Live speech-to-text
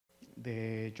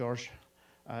de Jörg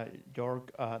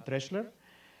Drechsler.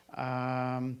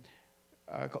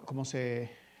 ¿Cómo se...?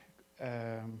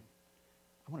 I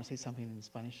want to say something in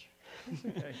Spanish.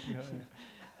 Okay.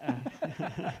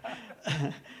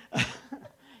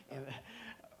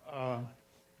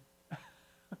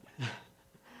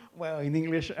 Well, in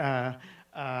English,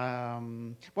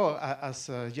 well, as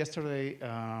yesterday,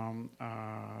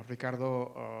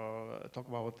 Ricardo talked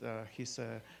about his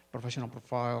professional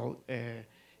profile,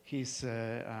 his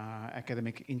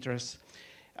academic interests.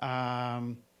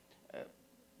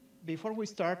 Before we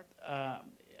start,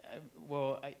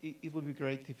 well, it would be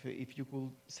great if you could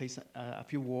say a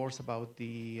few words about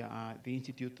the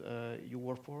institute you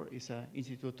work for. It's an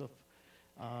institute of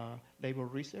labor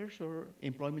research or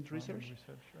employment research.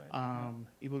 Right.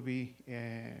 It would be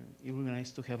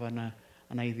nice to have an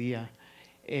idea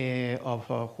of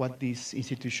what this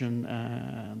institution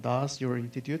does, your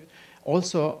institute.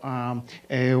 Also,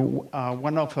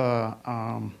 one of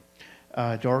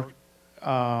your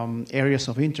areas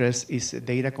of interest is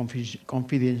data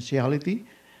confidentiality.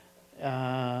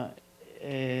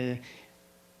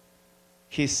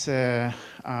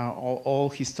 All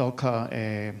his talk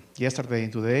yesterday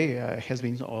and today has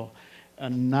been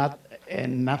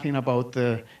nothing about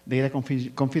data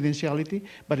confidentiality.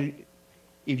 But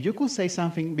if you could say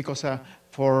something, because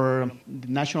for the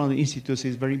national institutes,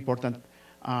 it's very important,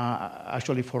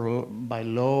 actually, by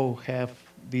law, have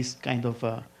this kind of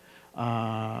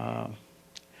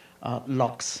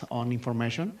locks on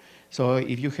information. So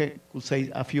if you could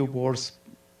say a few words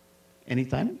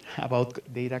anytime about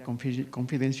data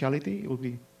confidentiality, it would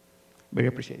be very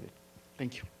appreciated.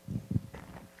 Thank you.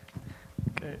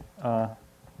 Okay. I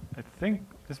think,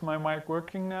 is my mic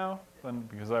working now? Then,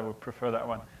 because I would prefer that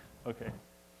one. Okay.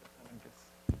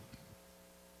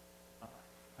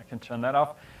 I can turn that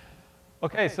off.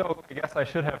 Okay, so I guess I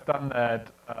should have done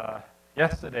that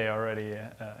yesterday already,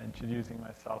 introducing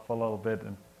myself a little bit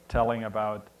and telling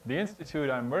about the institute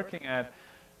I'm working at.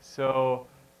 So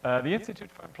the Institute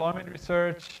for Employment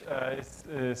Research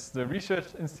is the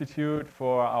research institute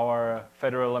for our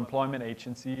Federal Employment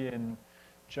Agency in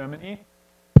Germany.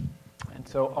 And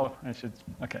so, oh, I should,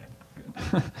 okay,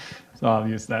 good. So I'll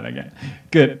use that again.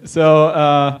 Good.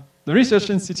 So the Research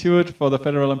Institute for the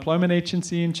Federal Employment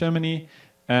Agency in Germany.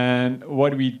 And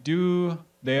what we do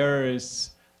there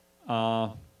is,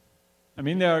 I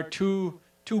mean, there are two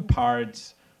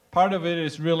parts. Part of it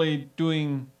is really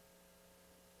doing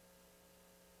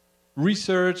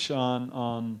research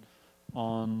on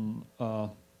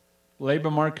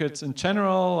labor markets in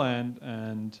general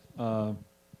and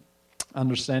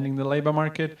understanding the labor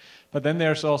market. But then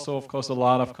there's also, of course, a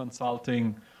lot of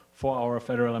consulting for our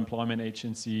Federal Employment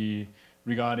Agency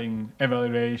regarding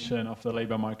evaluation of the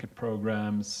labor market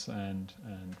programs and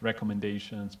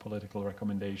recommendations, political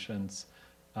recommendations,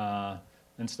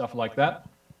 and stuff like that.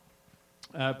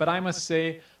 But I must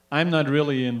say, I'm not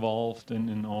really involved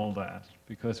in all that,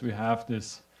 because we have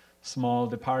this small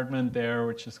department there,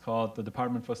 which is called the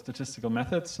Department for Statistical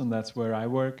Methods, and that's where I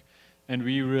work. And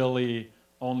we really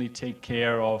only take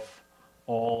care of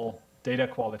all data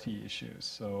quality issues.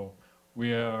 So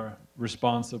we are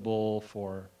responsible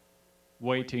for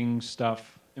weighting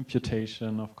stuff,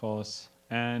 imputation, of course,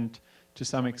 and to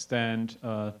some extent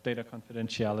data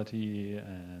confidentiality,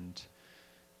 and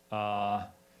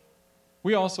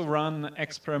we also run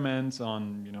experiments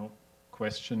on,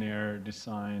 questionnaire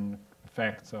design,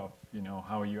 effects of,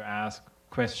 how you ask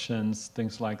questions,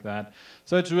 things like that.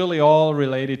 So it's really all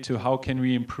related to how can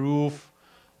we improve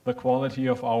the quality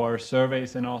of our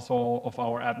surveys and also of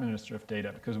our administrative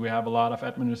data, because we have a lot of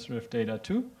administrative data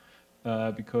too,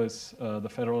 because the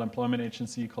Federal Employment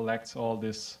Agency collects all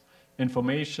this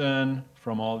information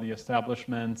from all the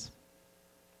establishments,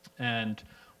 and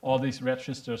all these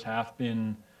registers have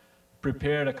been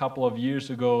prepared a couple of years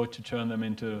ago to turn them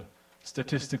into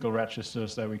statistical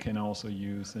registers that we can also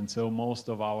use. And so most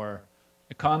of our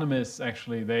economists,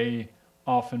 actually, they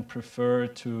often prefer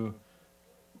to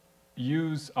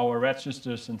use our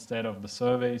registers instead of the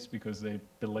surveys, because they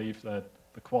believe that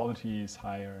the quality is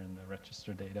higher in the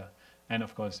register data. And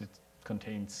of course, it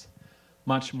contains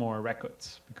much more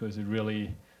records, because it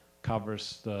really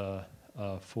covers the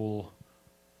full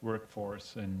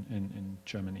workforce in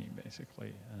Germany,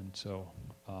 basically. And so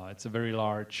it's a very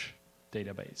large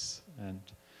database. And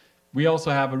we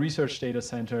also have a research data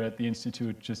center at the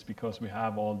Institute, just because we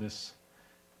have all these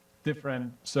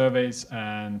different surveys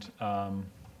and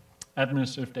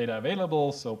administrative data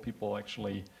available, so people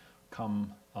actually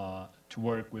come to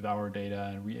work with our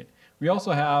data. And we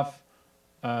also have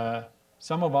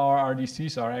some of our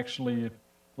RDCs are actually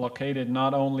located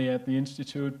not only at the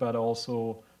Institute, but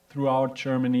also throughout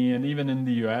Germany, and even in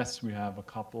the US, we have a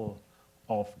couple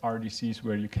of RDCs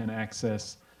where you can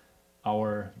access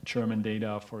our German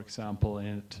data, for example,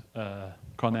 at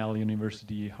Cornell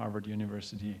University, Harvard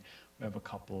University. We have a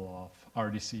couple of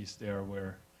RDCs there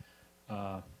where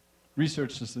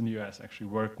researchers in the US actually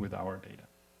work with our data.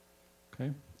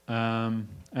 Okay,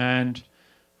 and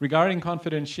regarding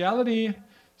confidentiality,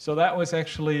 so that was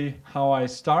actually how I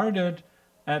started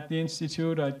at the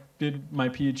Institute. I did my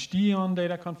PhD on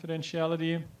data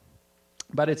confidentiality,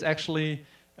 but it's actually,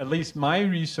 at least my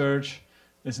research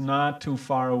is not too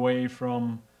far away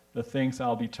from the things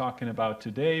I'll be talking about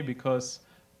today, because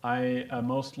I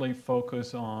mostly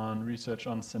focus on research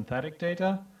on synthetic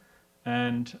data.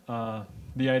 And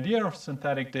the idea of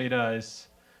synthetic data is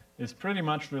pretty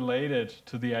much related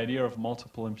to the idea of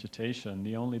multiple imputation.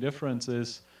 The only difference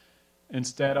is,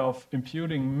 instead of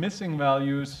imputing missing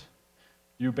values,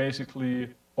 you basically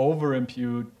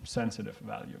over-impute sensitive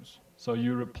values. So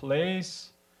you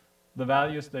replace the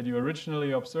values that you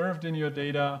originally observed in your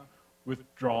data with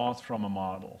draws from a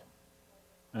model.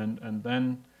 And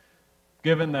then,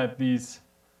 given that these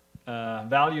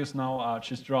values now are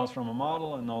just draws from a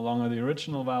model and no longer the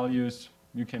original values,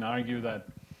 you can argue that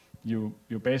you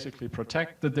basically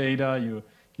protect the data, you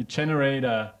generate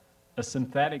a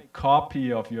synthetic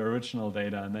copy of your original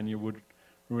data, and then you would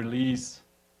release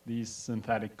these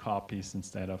synthetic copies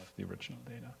instead of the original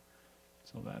data.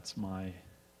 So that's my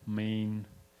main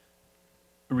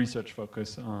research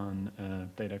focus on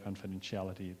data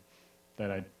confidentiality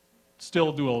that I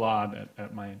still do a lot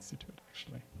at my institute,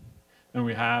 actually. And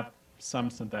we have some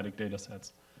synthetic data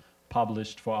sets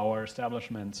published for our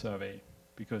establishment survey,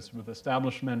 because with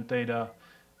establishment data,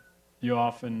 you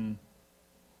often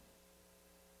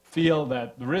feel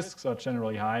that the risks are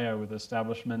generally higher with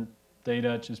establishment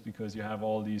data, just because you have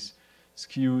all these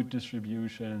skewed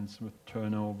distributions with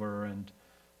turnover and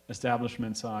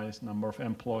establishment size, number of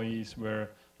employees,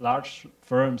 where large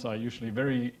firms are usually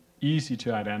very easy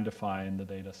to identify in the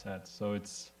data set. So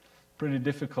it's pretty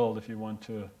difficult if you want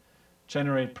to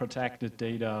generate protected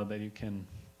data that you can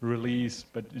release,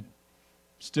 but it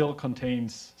still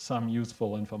contains some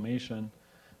useful information.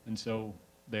 And so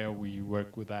there we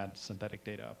work with that synthetic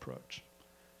data approach.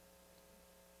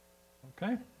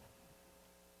 Okay.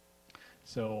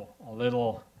 So a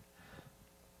little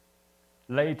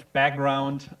late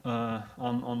background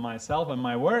on myself and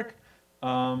my work.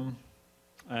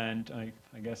 And I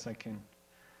guess I can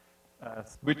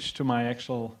switch to my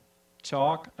actual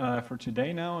talk for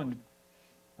today now. And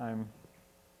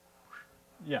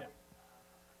yeah.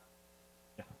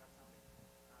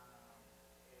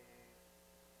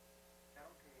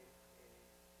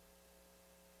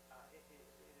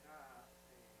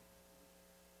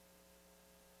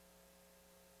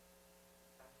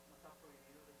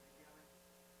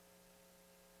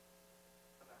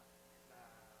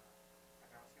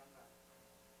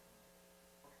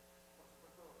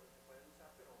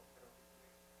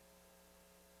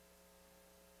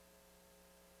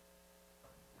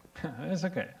 It's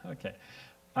okay. Okay.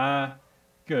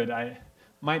 Good.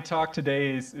 My talk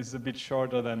today is a bit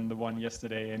shorter than the one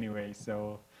yesterday anyway,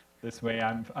 so this way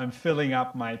I'm filling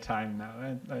up my time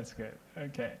now. That's good.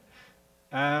 Okay.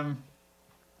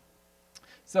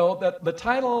 So the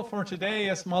title for today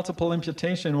is Multiple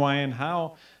Imputation, Why and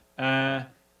How. And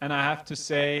I have to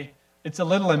say it's a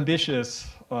little ambitious.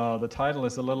 The title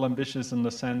is a little ambitious in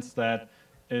the sense that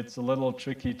it's a little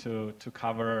tricky to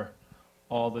cover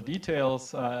all the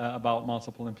details about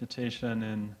multiple imputation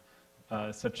in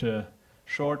such a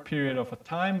short period of a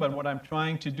time. But what I'm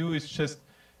trying to do is just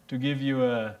to give you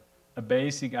a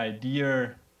basic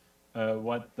idea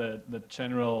what the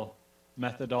general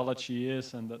methodology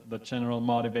is and the general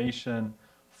motivation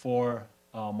for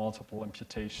multiple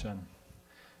imputation.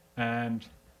 And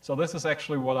so this is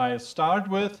actually what I start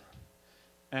with.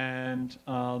 And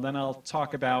then I'll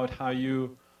talk about how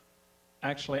you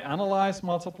actually analyze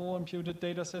multiple imputed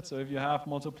data sets. So if you have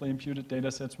multiple imputed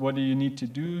data sets, what do you need to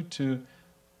do to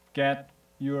get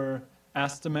your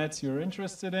estimates you're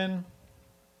interested in?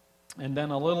 And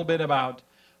then a little bit about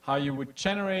how you would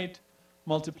generate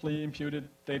multiply imputed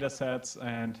data sets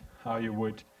and how you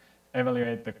would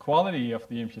evaluate the quality of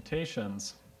the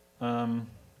imputations. So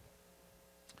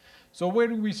where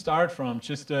do we start from?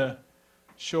 Just a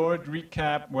short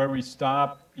recap where we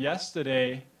stopped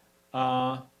yesterday.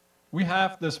 We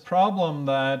have this problem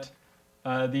that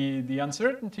the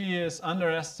uncertainty is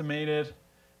underestimated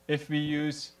if we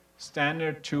use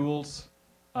standard tools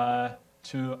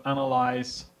to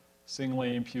analyze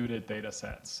singly imputed data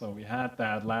sets. So we had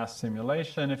that last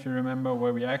simulation, if you remember,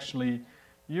 where we actually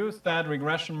used that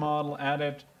regression model,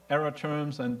 added error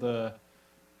terms and the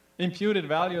imputed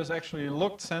values actually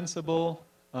looked sensible,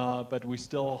 but we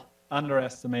still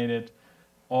underestimated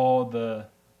all the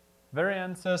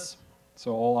variances.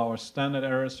 So all our standard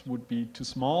errors would be too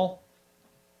small.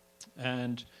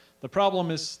 And the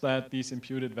problem is that these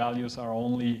imputed values are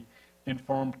only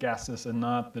informed guesses and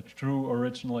not the true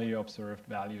originally observed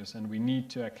values. And we need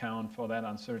to account for that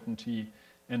uncertainty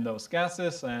in those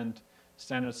guesses, and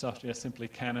standard software simply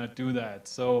cannot do that.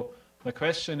 So the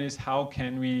question is, how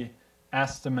can we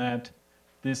estimate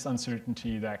this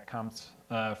uncertainty that comes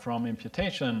from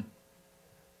imputation?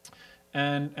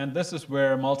 And this is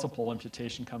where multiple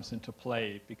imputation comes into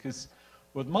play, because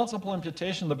with multiple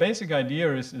imputation, the basic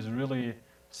idea is really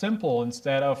simple.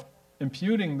 Instead of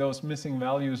imputing those missing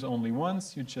values only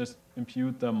once, you just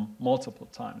impute them multiple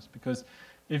times. Because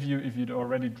if you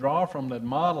already draw from that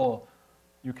model,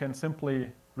 you can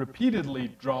simply repeatedly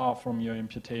draw from your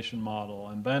imputation model.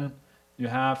 And then you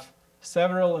have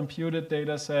several imputed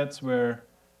data sets where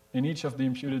in each of the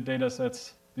imputed data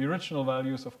sets, the original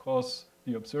values, of course,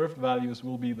 the observed values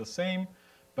will be the same,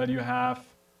 but you have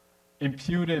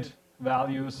imputed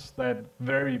values that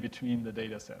vary between the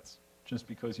data sets, just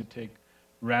because you take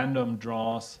random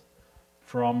draws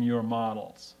from your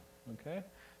models. Okay?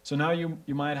 So now you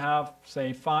might have,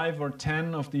 say, 5 or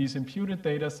 10 of these imputed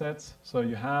data sets. So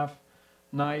you have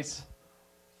nice,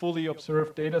 fully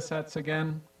observed data sets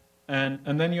again.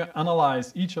 And then you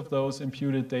analyze each of those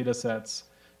imputed data sets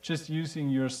just using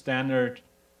your standard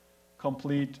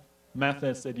complete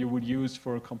methods that you would use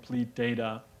for complete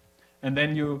data. And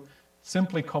then you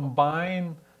simply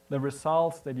combine the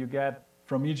results that you get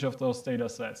from each of those data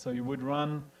sets. So you would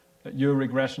run your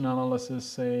regression analysis,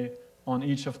 say, on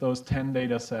each of those 10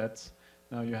 data sets.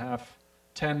 Now you have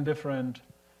 10 different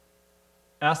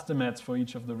estimates for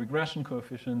each of the regression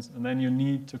coefficients, and then you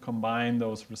need to combine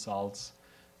those results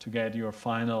to get your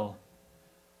final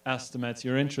estimates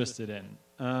you're interested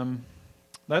in.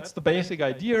 That's the basic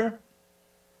idea.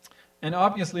 And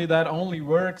obviously that only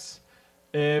works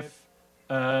if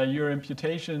your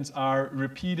imputations are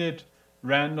repeated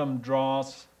random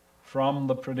draws from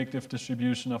the predictive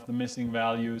distribution of the missing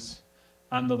values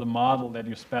under the model that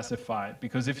you specified.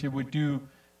 Because if you would do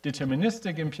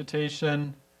deterministic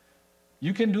imputation,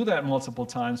 you can do that multiple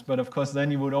times, but of course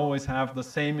then you would always have the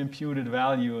same imputed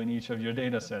value in each of your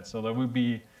data sets. So there would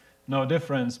be no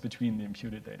difference between the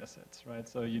imputed data sets, right?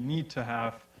 So you need to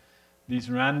have these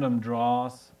random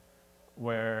draws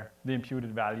where the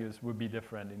imputed values would be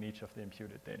different in each of the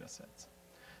imputed data sets.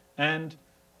 And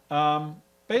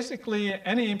basically,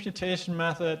 any imputation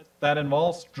method that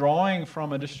involves drawing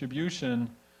from a distribution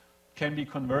can be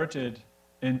converted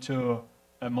into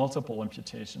a multiple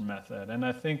imputation method. And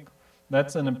I think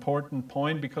that's an important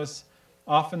point, because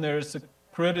often there is a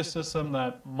criticism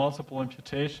that multiple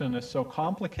imputation is so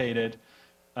complicated.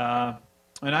 And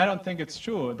I don't think it's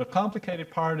true. The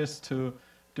complicated part is to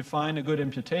define a good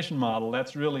imputation model.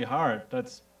 That's really hard.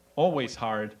 That's always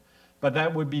hard. But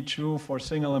that would be true for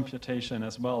single imputation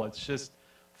as well. It's just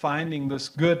finding this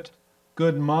good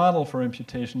model for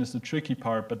imputation is the tricky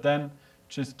part. But then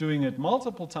just doing it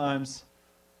multiple times,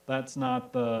 that's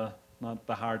not the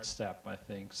hard step, I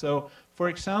think. So, for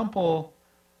example,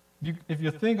 if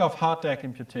you think of hot deck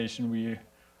imputation, we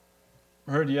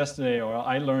heard yesterday, or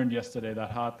I learned yesterday,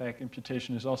 that hot deck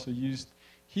imputation is also used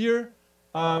here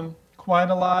quite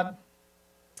a lot.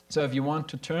 So if you want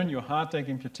to turn your hot deck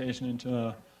imputation into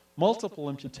a multiple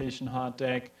imputation hot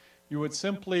deck, you would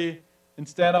simply,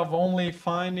 instead of only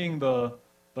finding the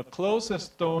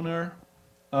closest donor,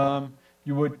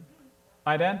 you would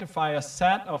identify a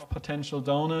set of potential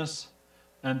donors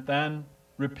and then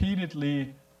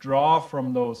repeatedly draw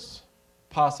from those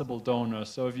possible donors.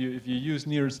 So if you use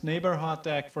nearest neighbor hot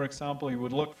deck, for example, you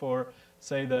would look for,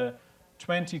 say, the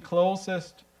 20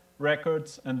 closest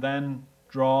records and then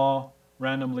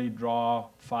randomly draw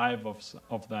 5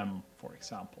 of them, for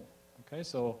example. Okay,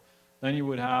 so then you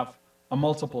would have a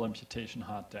multiple imputation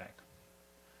hot deck.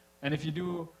 And if you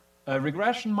do a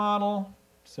regression model,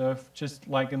 so just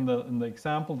like in the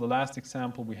example, the last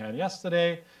example we had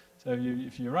yesterday, so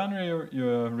if you run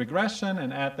your regression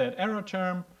and add that error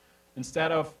term,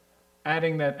 instead of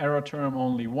adding that error term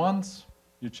only once,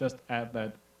 you just add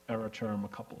that error term a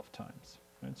couple of times.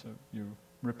 Right? So you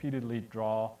repeatedly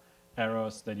draw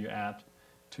errors that you add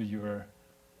to your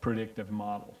predictive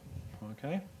model.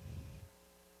 Okay?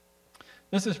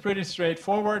 This is pretty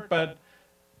straightforward, but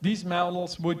these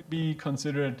models would be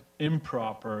considered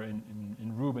improper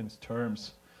in Rubin's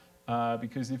terms.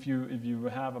 Because if you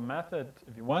have a method,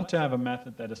 if you want to have a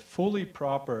method that is fully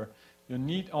proper, you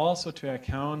need also to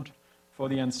account for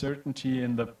the uncertainty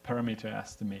in the parameter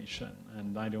estimation.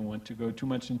 And I don't want to go too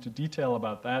much into detail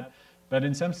about that, But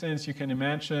in some sense, you can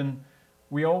imagine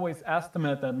we always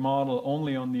estimate that model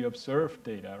only on the observed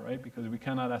data, right? Because we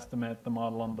cannot estimate the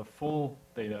model on the full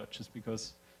data just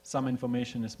because some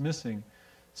information is missing.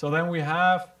 So then we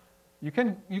have, you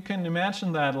can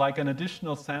imagine that like an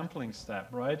additional sampling step,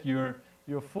 right? Your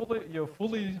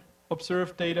fully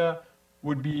observed data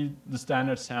would be the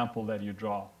standard sample that you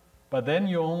draw. But then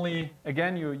you only,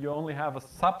 again, you only have a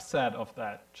subset of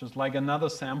that, just like another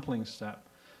sampling step.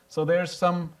 So there's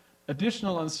some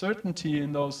additional uncertainty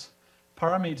in those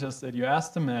parameters that you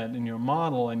estimate in your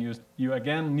model, and you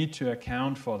again need to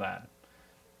account for that.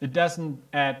 It doesn't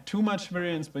add too much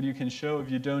variance, but you can show if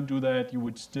you don't do that, you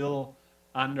would still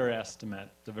underestimate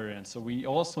the variance. So we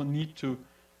also need to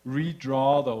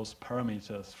redraw those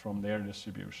parameters from their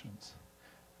distributions.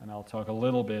 And I'll talk a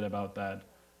little bit about that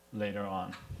later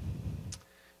on.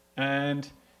 And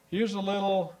here's a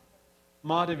little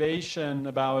motivation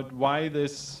about why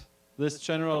this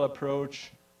general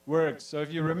approach works. So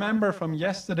if you remember from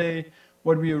yesterday,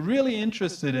 what we are really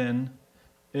interested in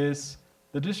is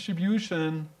the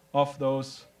distribution of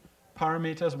those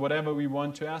parameters, whatever we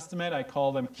want to estimate. I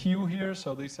call them Q here,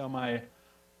 so these are my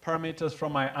parameters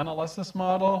from my analysis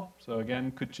model. So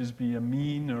again, could just be a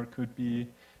mean or could be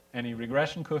any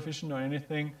regression coefficient or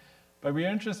anything. But we're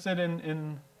interested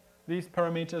in these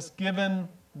parameters given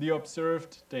the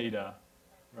observed data,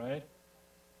 right?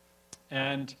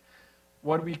 And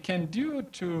what we can do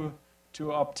to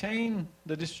obtain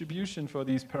the distribution for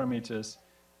these parameters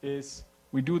is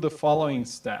we do the following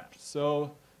step.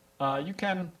 So you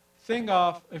can think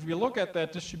of, if we look at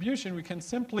that distribution, we can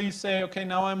simply say, okay,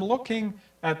 now I'm looking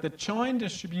at the joint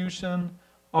distribution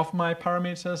of my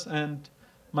parameters and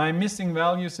my missing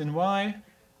values in y,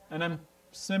 and I'm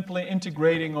simply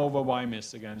integrating over y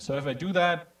miss again. So if I do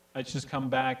that, I just come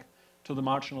back to the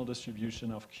marginal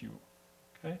distribution of q.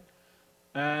 Okay?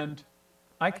 And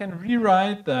I can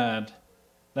rewrite that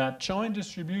joint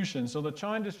distribution. So the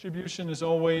joint distribution is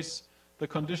always the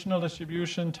conditional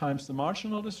distribution times the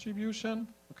marginal distribution.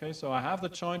 Okay, so I have the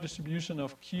joint distribution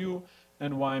of q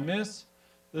and y miss.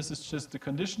 This is just the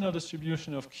conditional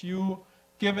distribution of q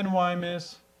given y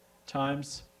miss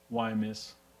times y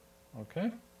miss.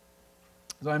 Okay?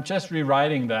 So I'm just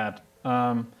rewriting that.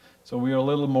 So we are a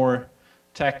little more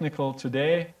technical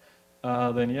today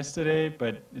than yesterday,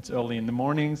 but it's early in the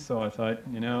morning, so I thought,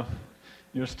 you know,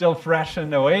 you're still fresh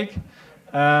and awake.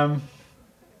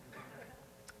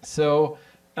 So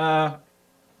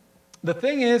the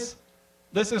thing is,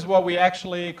 this is what we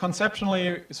actually,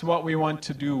 conceptually, is what we want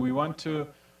to do. We want to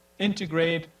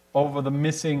integrate over the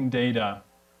missing data.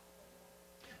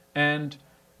 And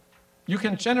you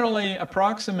can generally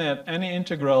approximate any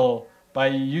integral by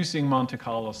using Monte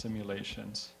Carlo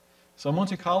simulations. So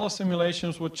Monte Carlo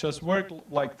simulations would just work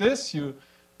like this. You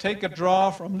take a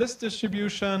draw from this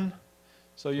distribution.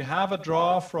 So you have a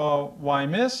draw for y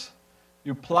miss.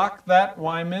 You plug that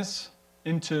y miss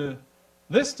into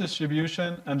this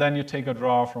distribution, and then you take a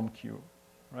draw from q.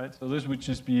 Right? So this would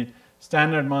just be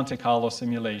standard Monte Carlo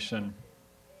simulation.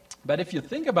 But if you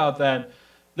think about that,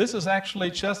 this is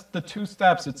actually just the two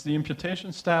steps. It's the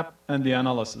imputation step and the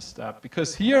analysis step.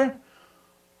 Because here,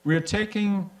 we're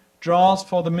taking draws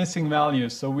for the missing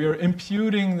values. So we're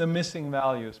imputing the missing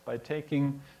values by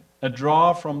taking a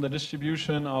draw from the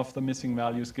distribution of the missing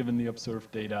values given the observed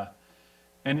data.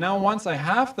 And now once I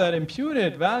have that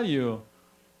imputed value,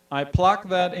 I plug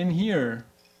that in here.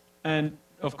 And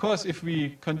of course, if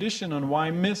we condition on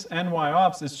y miss and y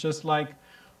ops, it's just like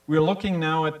we're looking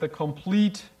now at the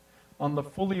complete on the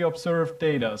fully observed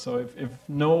data. So if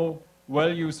no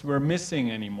values were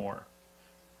missing anymore.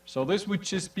 So this would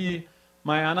just be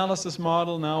my analysis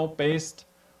model now based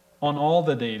on all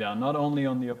the data, not only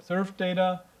on the observed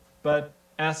data, but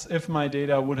as if my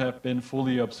data would have been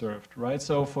fully observed, right?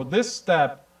 So for this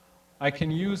step, I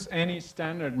can use any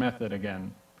standard method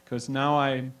again, because now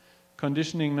I'm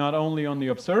conditioning not only on the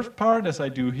observed part, as I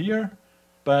do here,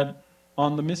 but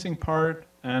on the missing part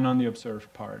and on the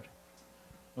observed part.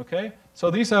 Okay?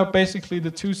 So these are basically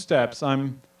the two steps.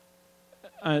 I'm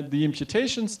the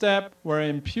imputation step, where I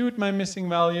impute my missing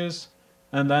values,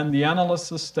 and then the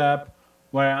analysis step,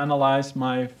 where I analyze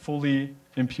my fully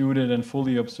imputed and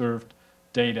fully observed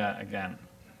data again.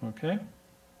 Okay?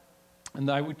 And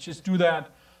I would just do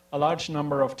that a large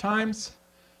number of times,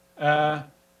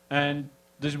 and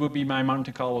this would be my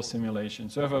Monte Carlo simulation.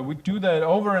 So if I would do that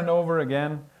over and over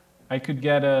again, I could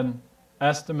get an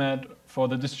estimate for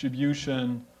the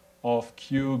distribution of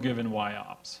q given y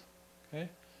ops. Okay?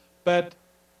 But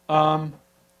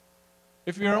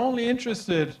if you're only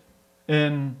interested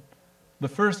in the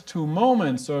first two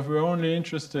moments, so if we're only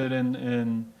interested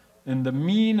in the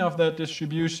mean of that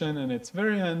distribution and its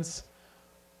variance,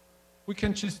 we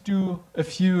can just do a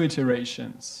few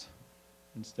iterations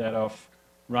instead of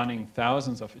running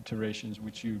thousands of iterations,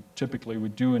 which you typically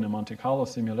would do in a Monte Carlo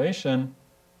simulation.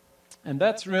 And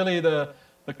that's really the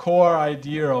core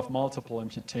idea of multiple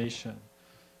imputation.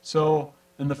 So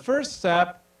in the first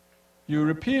step, you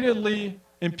repeatedly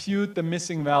impute the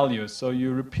missing values. So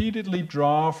you repeatedly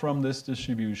draw from this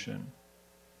distribution.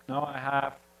 Now I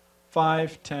have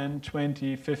 5, 10,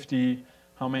 20, 50,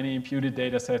 how many imputed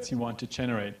data sets you want to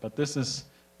generate. But this is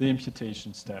the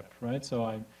imputation step, right? So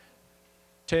I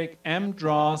take m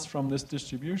draws from this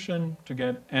distribution to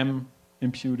get m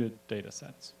imputed data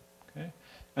sets, okay?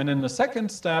 And in the second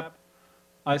step,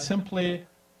 I simply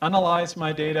analyze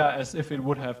my data as if it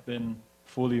would have been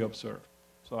fully observed.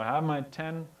 So I have my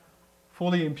 10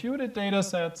 fully imputed data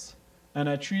sets, and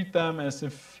I treat them as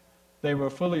if they were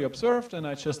fully observed, and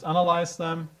I just analyze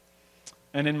them.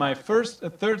 And in my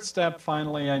third step,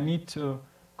 finally, I need to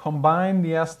combine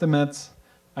the estimates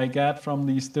I get from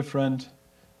these different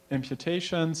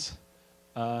imputations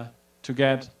to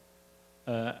get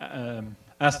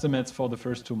estimates for the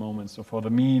first two moments, so for the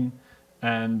mean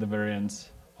and the variance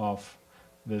of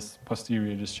this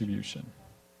posterior distribution.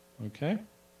 Okay?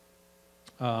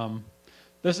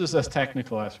 This is as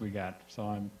technical as we get,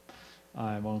 so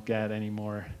I won't get any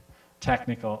more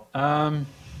technical.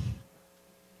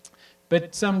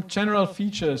 But some general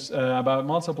features about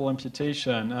multiple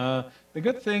imputation. The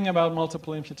good thing about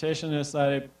multiple imputation is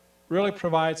that it really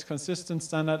provides consistent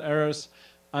standard errors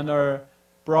under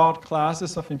broad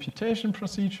classes of imputation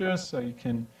procedures. So you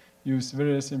can use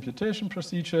various imputation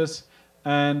procedures.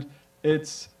 And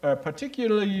it's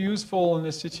particularly useful in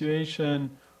a situation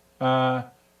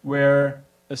where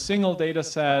a single data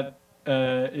set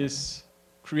is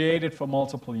created for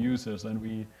multiple users. And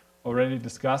we already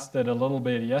discussed that a little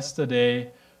bit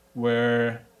yesterday,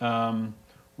 where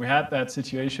we had that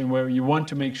situation where you want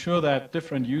to make sure that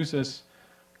different users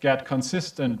get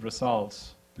consistent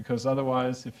results. Because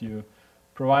otherwise, if you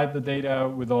provide the data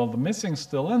with all the missing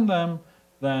still in them,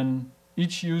 then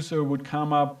each user would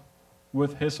come up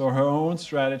with his or her own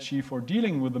strategy for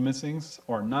dealing with the missings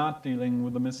or not dealing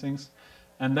with the missings.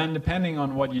 And then depending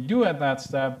on what you do at that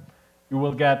step, you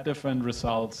will get different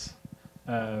results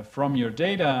from your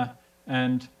data.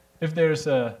 And if there's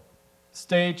a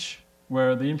stage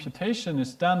where the imputation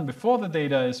is done before the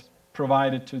data is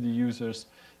provided to the users,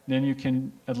 then you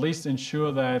can at least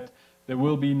ensure that there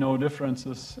will be no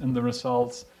differences in the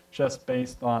results just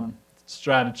based on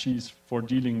strategies for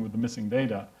dealing with the missing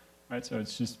data, right? So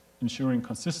it's just ensuring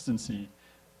consistency.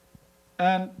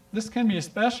 And this can be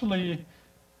especially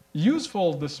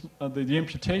useful, the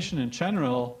imputation in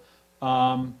general,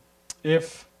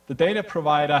 if the data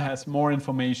provider has more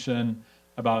information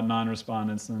about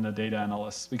non-respondents than the data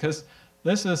analysts. Because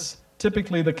this is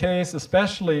typically the case,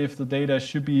 especially if the data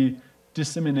should be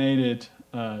disseminated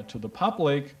to the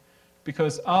public,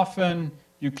 because often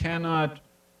you cannot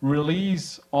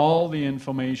release all the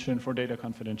information for data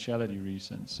confidentiality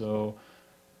reasons. So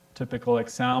typical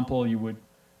example, you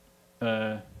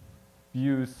would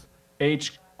use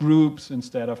age groups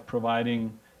instead of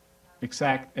providing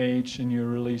exact age in your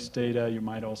release data. You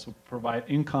might also provide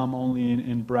income only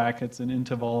in brackets and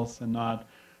intervals and not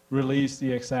release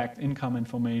the exact income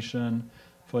information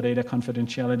for data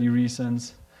confidentiality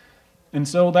reasons. And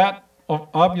so that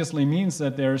obviously means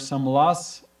that there's some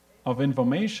loss of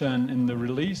information in the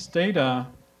release data,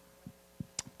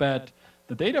 but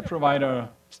the data provider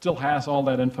still has all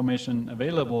that information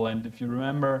available. And if you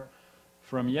remember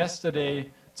from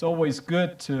yesterday, it's always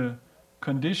good to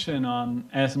condition on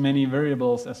as many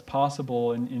variables as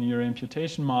possible in your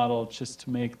imputation model, just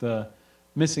to make the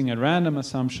missing at random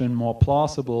assumption more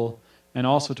plausible, and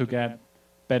also to get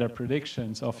better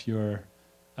predictions of your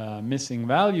missing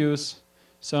values.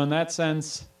 So in that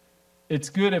sense, it's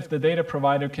good if the data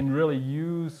provider can really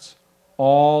use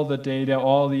all the data,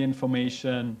 all the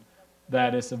information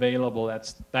that is available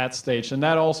at that stage. And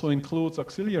that also includes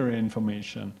auxiliary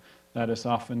information that is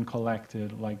often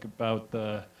collected, like about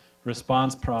the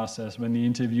response process, when the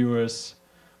interviewers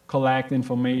collect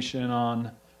information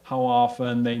on how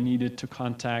often they needed to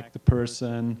contact the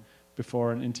person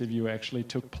before an interview actually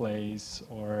took place,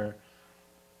 or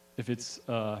if it's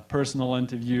personal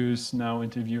interviews, now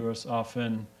interviewers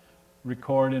often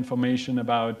record information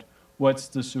about what's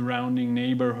the surrounding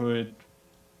neighborhood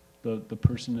the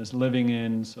person is living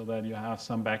in, so that you have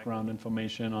some background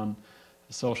information on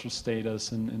the social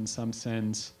status in some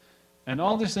sense. And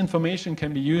all this information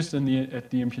can be used at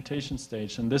the imputation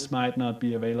stage, and this might not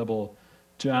be available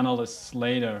to analysts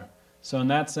later. So in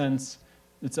that sense,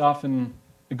 it's often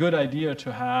a good idea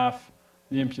to have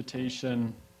the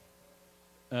imputation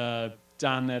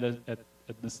done at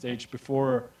at this stage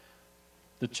before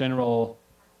the general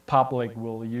public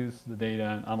will use the data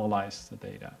and analyze the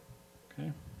data.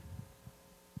 Okay?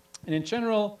 And in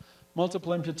general,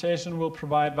 multiple imputation will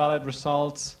provide valid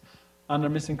results under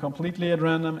missing completely at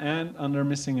random and under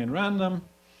missing at random.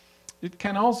 It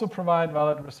can also provide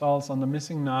valid results under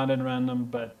missing not at random,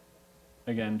 but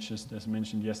again, just as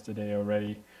mentioned yesterday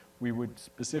already, we would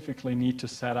specifically need to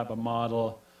set up a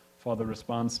model for the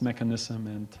response mechanism,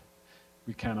 and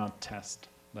we cannot test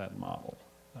that model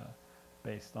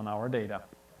based on our data.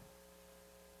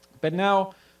 But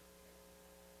now,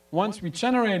 once we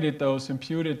generated those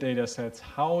imputed data sets,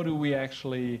 how do we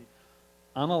actually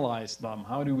analyze them?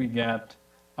 How do we get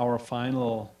our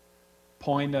final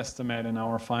point estimate and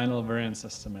our final variance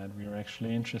estimate we're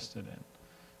actually interested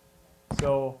in?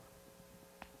 So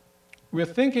we're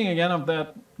thinking again of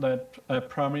that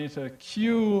parameter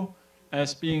Q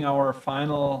as being our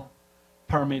final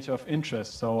parameter of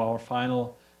interest, so our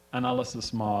final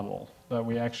analysis model that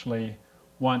we actually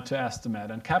want to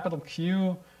estimate. And capital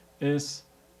Q is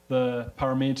the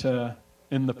parameter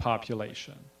in the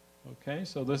population. Okay,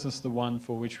 so this is the one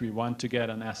for which we want to get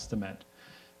an estimate.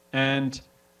 And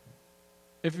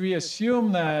if we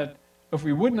assume that if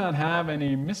we would not have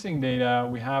any missing data,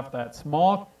 we have that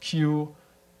small q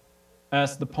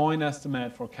as the point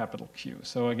estimate for capital Q.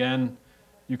 So again,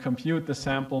 you compute the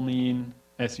sample mean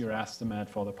as your estimate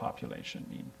for the population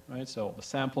mean, right? So the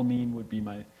sample mean would be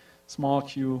my small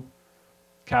q,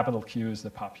 capital Q is the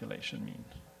population mean,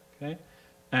 okay?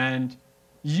 And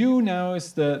U now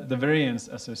is the variance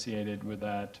associated with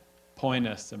that point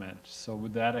estimate. So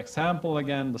with that example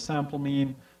again, the sample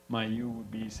mean, my U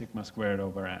would be sigma squared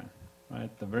over n,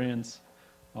 right? The variance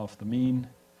of the mean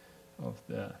of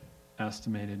the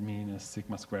estimated mean is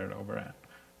sigma squared over n,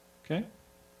 okay?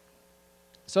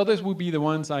 So this would be the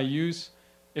ones I use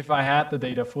if I had the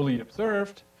data fully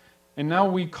observed. And now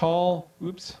we call,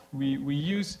 we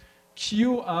use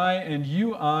Qi and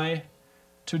Ui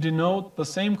to denote the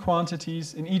same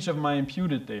quantities in each of my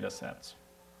imputed data sets.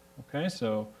 Okay,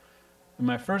 so in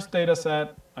my first data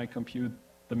set, I compute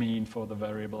the mean for the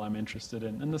variable I'm interested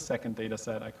in. In the second data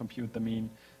set, I compute the mean.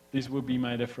 These will be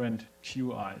my different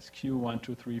Qi's, Q1,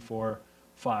 2, 3, 4,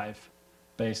 5,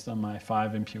 based on my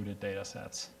 5 imputed data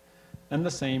sets. And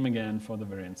the same again for the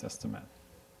variance estimate.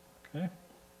 Okay.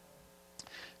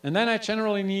 And then I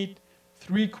generally need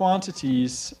 3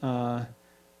 quantities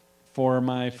for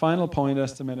my final point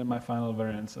estimate and my final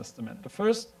variance estimate. The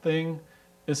first thing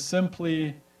is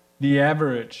simply the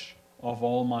average of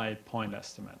all my point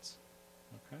estimates.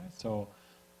 Okay, so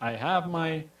I have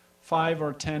my 5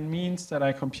 or 10 means that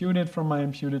I computed from my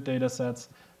imputed data sets,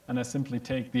 and I simply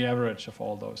take the average of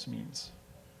all those means.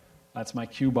 That's my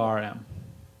Q bar M.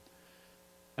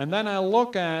 And then I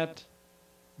look at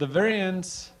the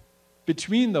variance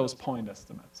between those point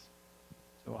estimates.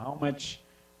 So how much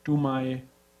do my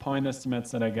point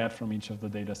estimates that I get from each of the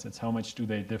data sets, how much do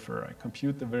they differ? I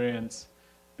compute the variance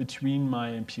between my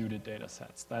imputed data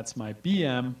sets. That's my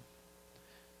BM.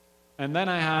 And then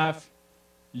I have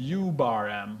U bar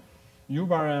M. U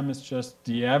bar M is just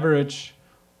the average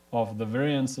of the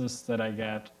variances that I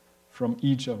get from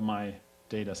each of my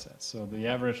data sets. So the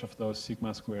average of those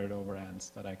sigma squared over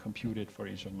n's that I computed for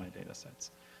each of my data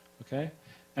sets. Okay?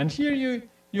 And here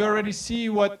you already see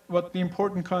what the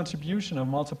important contribution of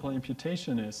multiple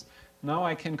imputation is. Now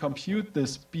I can compute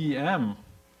this BM,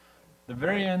 the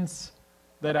variance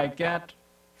that I get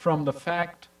from the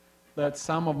fact that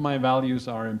some of my values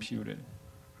are imputed.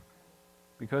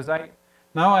 Because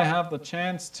now I have the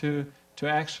chance to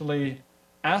actually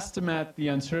estimate the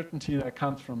uncertainty that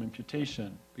comes from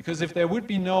imputation. Because if there would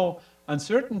be no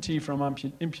uncertainty from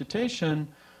imputation,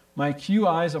 my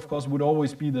QIs, of course, would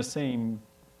always be the same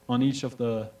on each of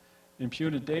the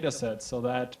imputed data sets, so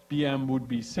that BM would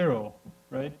be 0,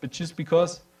 right? But just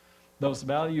because those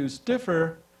values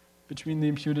differ between the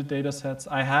imputed data sets,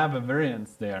 I have a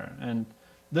variance there. And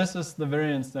this is the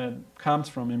variance that comes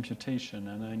from imputation,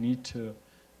 and I need to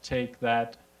take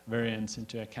that variance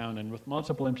into account. And with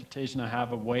multiple imputation, I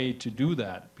have a way to do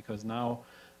that, because now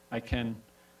I can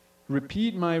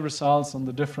repeat my results on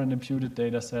the different imputed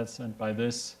data sets, and by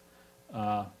this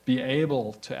be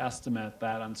able to estimate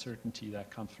that uncertainty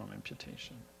that comes from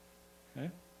imputation. Okay?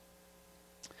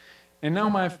 And now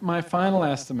my final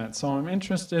estimate. So I'm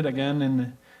interested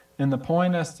again in the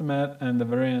point estimate and the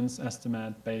variance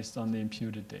estimate based on the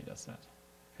imputed data set.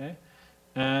 Okay?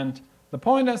 And the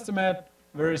point estimate,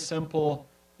 very simple,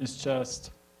 is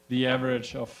just the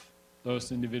average of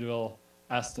those individual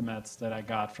estimates that I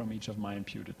got from each of my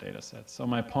imputed data sets. So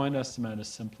my point estimate is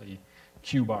simply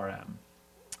Q bar M.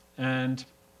 And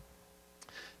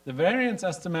the variance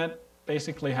estimate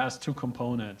basically has two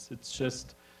components. It's just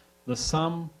the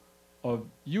sum of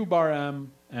u bar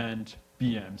m and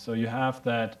bm. So you have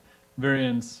that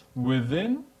variance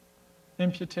within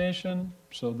imputation,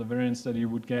 so the variance that you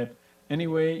would get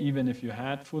anyway, even if you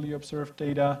had fully observed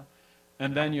data.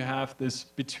 And then you have this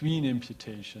between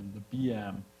imputation, the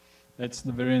bm. That's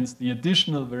the variance, the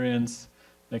additional variance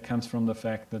that comes from the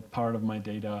fact that part of my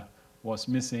data was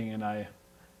missing and I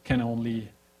can only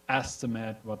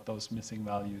estimate what those missing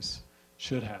values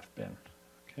should have been.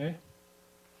 Okay?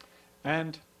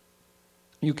 And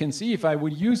you can see if I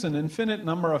would use an infinite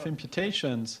number of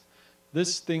imputations,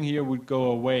 this thing here would go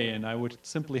away and I would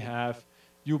simply have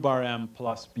u bar m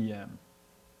plus bm,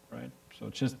 right? So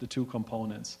just the two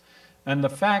components. And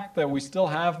the fact that we still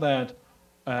have that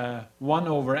 1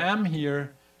 over m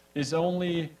here is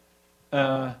only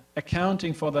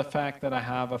accounting for the fact that I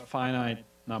have a finite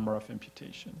number of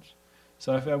imputations.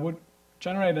 So if I would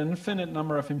generate an infinite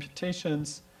number of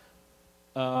imputations,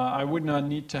 I would not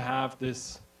need to have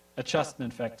this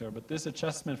adjustment factor. But this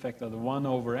adjustment factor, the 1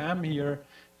 over m here,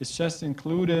 is just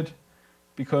included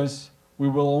because we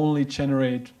will only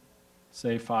generate,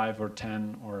 say, 5 or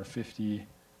 10 or 50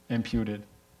 imputed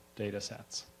data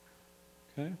sets.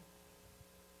 Okay?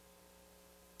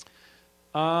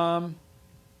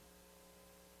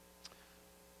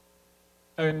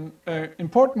 An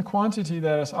important quantity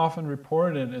that is often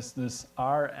reported is this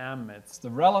Rm. It's the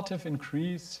relative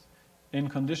increase in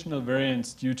conditional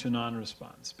variance due to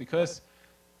non-response. Because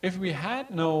if we had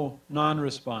no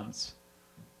non-response,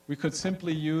 we could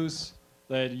simply use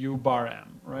that u bar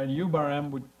m, right? U bar m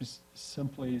would be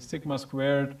simply sigma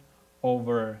squared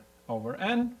over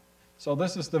n. So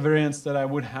this is the variance that I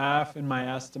would have in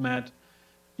my estimate,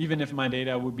 even if my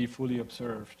data would be fully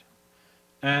observed.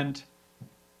 And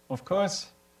of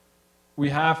course, we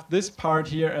have this part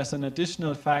here as an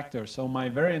additional factor. So my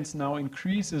variance now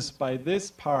increases by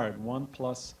this part, 1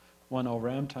 plus 1 over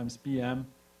m times bm,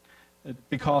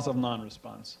 because of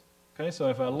non-response. Okay, so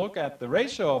if I look at the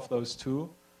ratio of those two,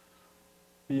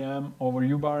 bm over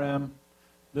u bar m,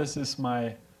 this is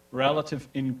my relative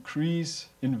increase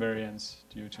in variance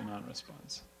due to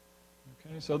non-response.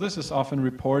 Okay, so this is often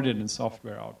reported in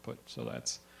software output, so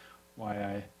that's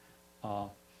why I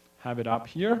have it up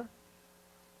here.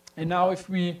 And now if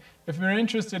we're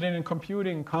interested in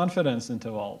computing confidence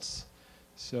intervals,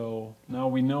 so now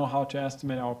we know how to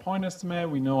estimate our point estimate,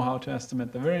 we know how to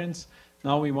estimate the variance,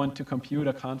 now we want to compute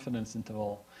a confidence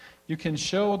interval. You can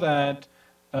show that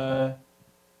the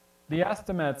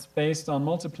estimates based on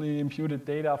multiply imputed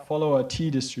data follow a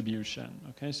t-distribution.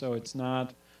 Okay, so it's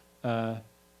not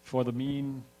for the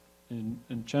mean.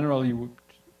 In general,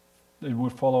 it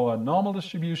would follow a normal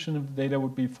distribution if the data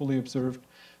would be fully observed.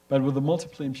 But with the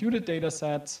multiply imputed data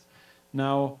sets,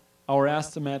 now our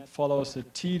estimate follows a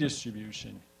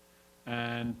t-distribution.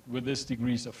 And with this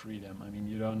degrees of freedom, I mean,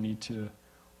 you don't need to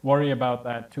worry about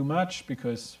that too much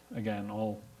because, again,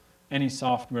 any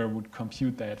software would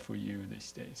compute that for you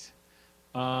these days.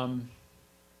 But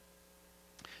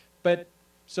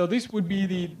so this would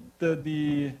be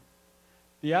the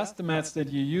estimates that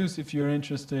you use if you're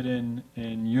interested in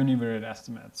univariate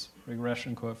estimates,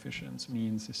 regression coefficients,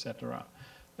 means, etc.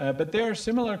 But there are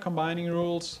similar combining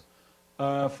rules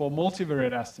for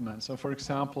multivariate estimates. So for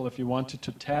example, if you wanted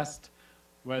to test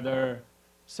whether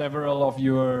several of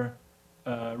your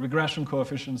regression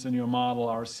coefficients in your model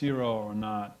are 0 or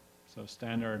not, so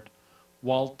standard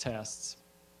Wald tests,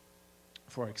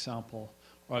 for example,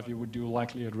 or if you would do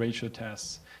likelihood ratio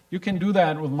tests. You can do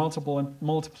that with multiple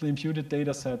imputed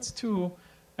data sets too.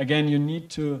 Again, you need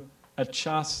to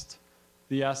adjust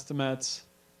the estimates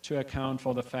to account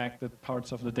for the fact that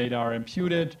parts of the data are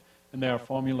imputed, and there are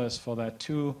formulas for that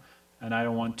too. And I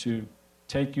don't want to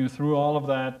take you through all of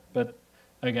that, but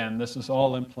again, this is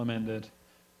all implemented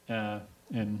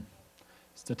in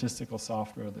statistical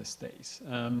software these days.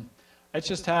 I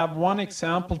just have one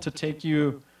example to take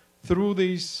you through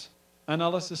these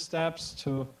analysis steps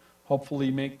to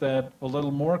hopefully make that a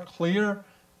little more clear.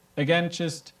 Again,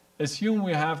 just assume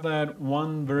we have that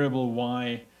one variable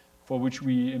y for which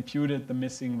we imputed the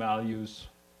missing values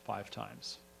 5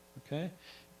 times. Okay?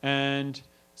 And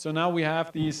so now we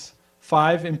have these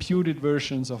 5 imputed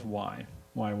versions of y,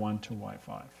 y1 to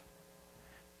y5.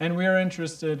 And we are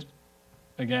interested,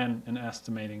 again, in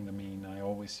estimating the mean. I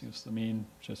always use the mean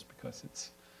just because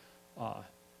it's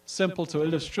simple to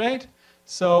illustrate.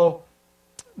 So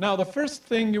now the first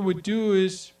thing you would do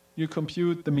is you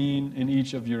compute the mean in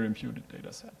each of your imputed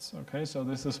data sets. Okay, so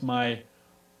this is my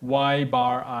y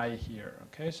bar I here.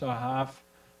 Okay, so I have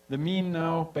the mean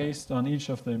now based on each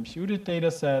of the imputed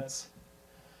data sets.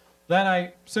 Then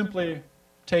I simply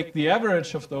take the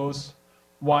average of those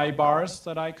y bars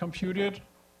that I computed.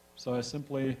 So I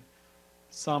simply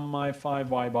sum my 5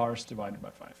 y bars divided by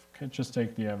 5. Okay, just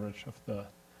take the average of the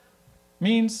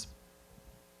means.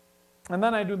 And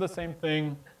then I do the same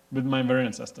thing with my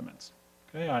variance estimates.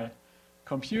 Okay, I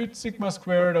compute sigma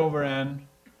squared over n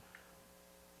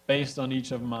based on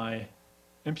each of my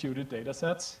imputed data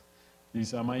sets.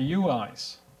 These are my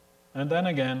UIs. And then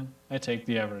again, I take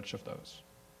the average of those.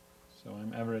 So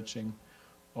I'm averaging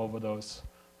over those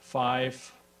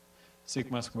 5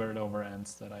 sigma squared over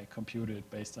n's that I computed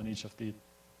based on each of the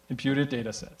imputed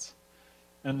data sets.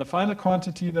 And the final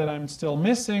quantity that I'm still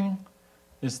missing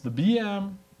is the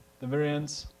BM, the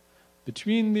variance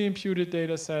between the imputed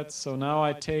data sets. So now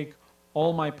I take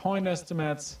all my point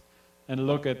estimates and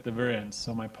look at the variance.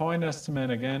 So my point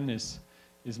estimate again is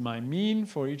my mean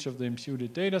for each of the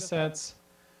imputed data sets.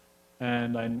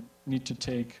 And I need to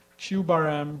take Q bar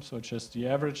M, so just the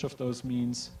average of those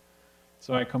means.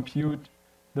 So I compute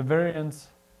the variance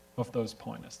of those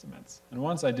point estimates. And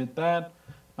once I did that,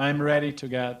 I'm ready to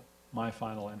get my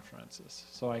final inferences.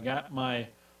 So I got my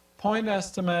point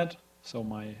estimate. So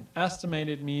my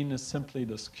estimated mean is simply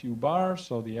this Q bar,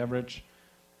 so the average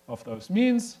of those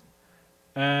means.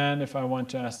 And if I want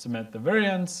to estimate the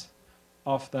variance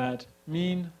of that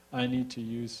mean, I need to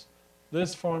use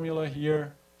this formula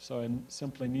here. So I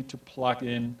simply need to plug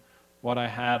in what I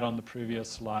had on the previous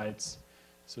slides.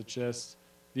 So just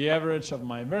the average of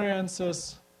my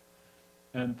variances,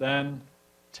 and then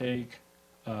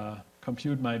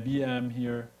compute my BM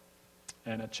here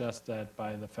and adjust that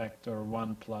by the factor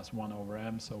 1 plus 1 over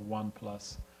m, so 1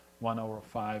 plus 1 over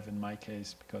 5 in my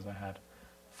case, because I had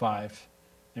 5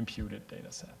 imputed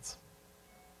data sets.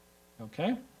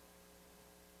 Okay?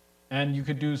 And you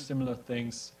could do similar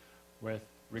things with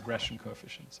regression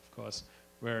coefficients, of course,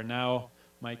 where now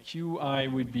my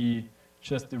QI would be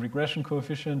just the regression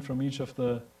coefficient from each of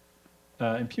the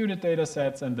imputed data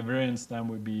sets, and the variance then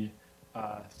would be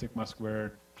sigma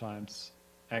squared times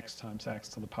x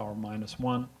to the power minus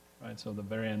 1, right? So the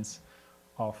variance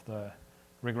of the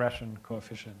regression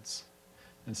coefficients,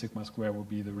 and sigma squared would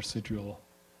be the residual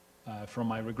from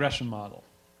my regression model.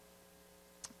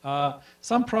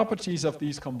 Some properties of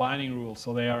these combining rules,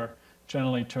 so they are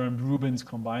generally termed Rubin's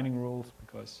combining rules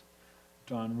because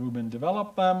John Rubin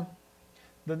developed them.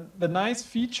 The nice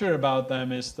feature about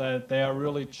them is that they are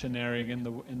really generic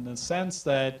in the sense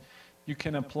that you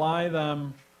can apply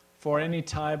them for any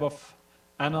type of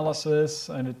analysis,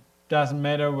 and it doesn't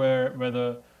matter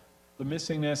whether the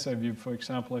missingness, for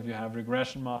example, if you have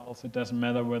regression models, it doesn't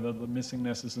matter whether the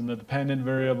missingness is in the dependent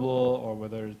variable or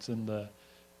whether it's in the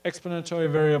explanatory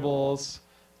variables.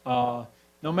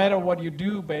 No matter what you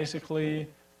do, basically,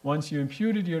 once you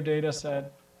imputed your data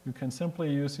set, you can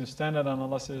simply use your standard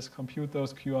analysis, compute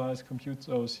those QIs, compute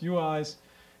those UIs,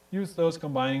 use those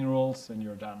combining rules, and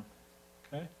you're done.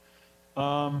 Okay?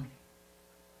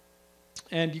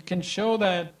 And you can show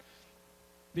that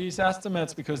these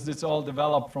estimates, because it's all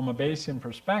developed from a Bayesian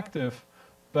perspective,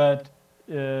 but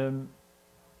Don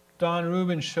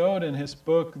Rubin showed in his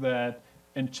book that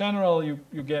in general you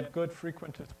get good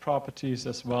frequentist properties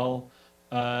as well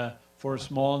for a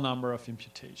small number of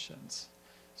imputations.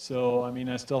 So, I mean,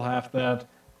 I still have that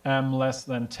m less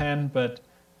than 10, but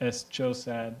as Joe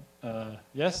said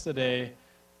yesterday,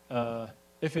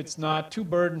 if it's not too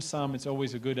burdensome, it's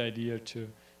always a good idea to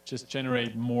just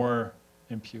generate more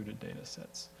imputed data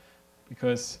sets.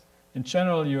 Because in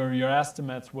general, your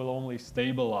estimates will only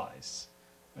stabilize.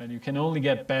 And you can only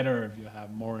get better if you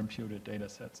have more imputed data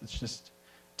sets. It's just,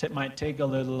 it might take a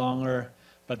little longer,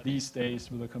 but these days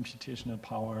with the computational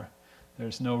power,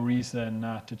 there's no reason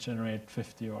not to generate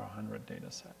 50 or 100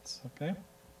 data sets, okay?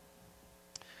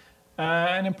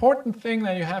 An important thing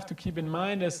that you have to keep in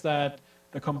mind is that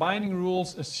the combining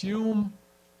rules assume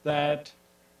that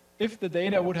if the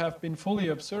data would have been fully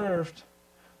observed,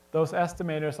 those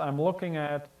estimators I'm looking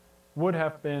at would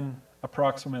have been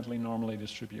approximately normally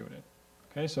distributed.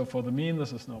 Okay, so for the mean,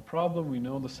 this is no problem. We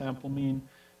know the sample mean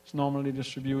is normally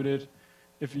distributed.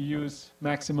 If you use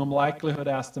maximum likelihood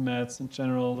estimates, in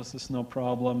general, this is no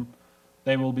problem.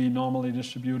 They will be normally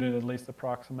distributed, at least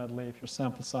approximately, if your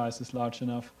sample size is large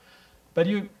enough. But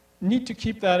you need to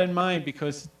keep that in mind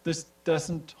because this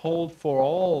doesn't hold for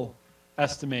all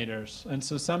estimators. And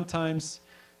so sometimes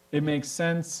it makes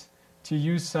sense to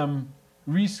use some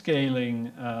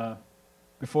rescaling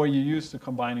before you use the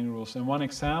combining rules. And one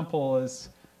example is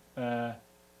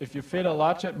if you fit a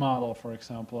logit model, for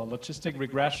example, a logistic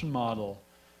regression model,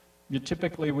 you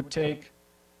typically would take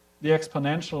the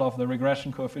exponential of the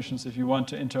regression coefficients if you want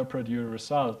to interpret your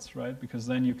results, right? Because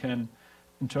then you can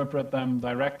interpret them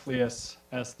directly as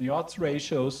the odds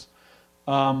ratios.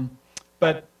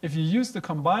 But if you use the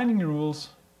combining rules,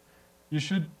 you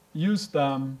should use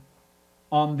them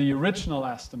on the original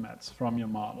estimates from your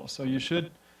model. So you should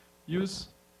use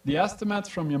the estimates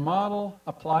from your model,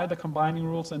 apply the combining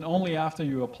rules, and only after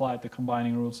you applied the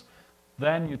combining rules,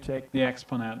 then you take the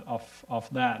exponent of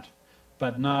that,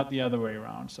 but not the other way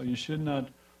around. So you should not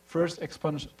first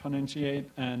exponentiate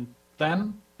and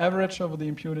then average over the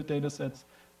imputed data sets,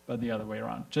 but the other way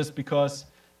around. Just because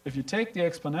if you take the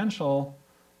exponential,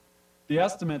 the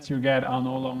estimates you get are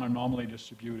no longer normally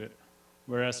distributed.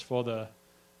 Whereas for the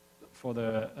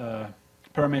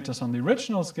parameters on the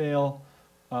original scale,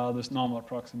 this normal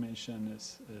approximation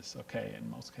is okay in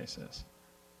most cases.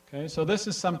 Okay, so this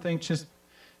is something just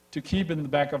to keep in the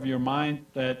back of your mind,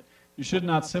 that you should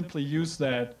not simply use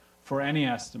that for any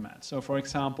estimate. So for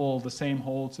example, the same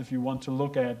holds if you want to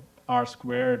look at R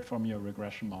squared from your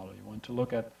regression model. You want to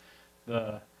look at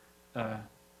the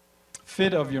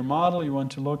fit of your model, you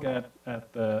want to look at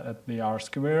the R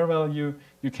square value.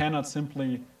 You cannot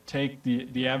simply take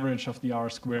the average of the R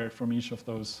squared from each of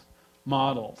those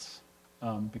models,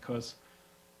 because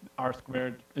R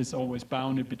squared is always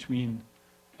bounded between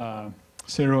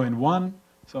 0 and 1.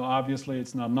 So obviously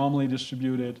it's not normally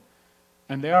distributed.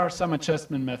 And there are some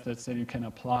adjustment methods that you can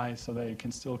apply so that you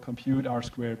can still compute R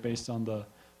squared based on the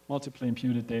multiply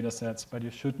imputed data sets, but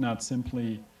you should not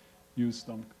simply use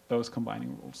those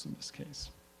combining rules in this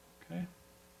case. Okay.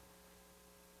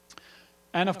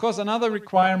 And of course, another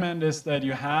requirement is that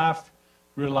you have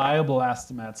reliable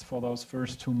estimates for those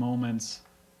first two moments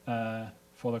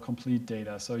for the complete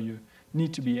data. So you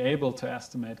need to be able to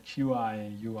estimate QI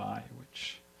and UI,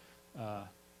 which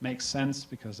makes sense,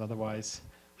 because otherwise,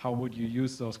 how would you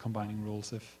use those combining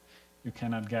rules if you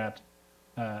cannot get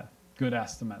good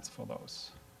estimates for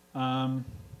those? An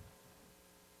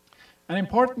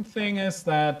important thing is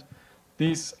that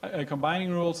these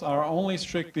combining rules are only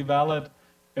strictly valid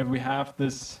if we have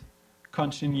this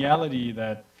congeniality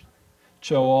that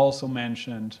Joe also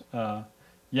mentioned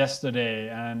yesterday.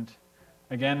 And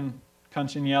again,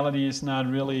 congeniality is not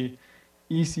really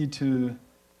easy to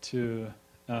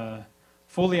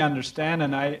fully understand,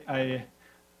 and I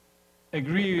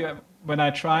agree. When I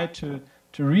tried to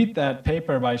read that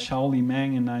paper by Shaoli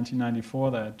Meng in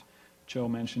 1994 that Joe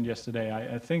mentioned yesterday,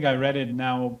 I think I read it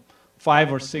now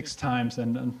 5 or 6 times,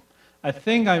 and I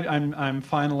think I'm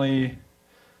finally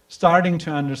starting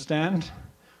to understand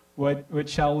what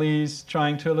Shaoli is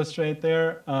trying to illustrate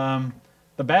there.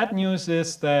 The bad news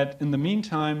is that in the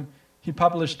meantime, he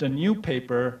published a new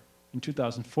paper in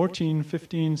 2014,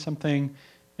 15, something,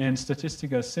 in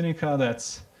Statistica Sinica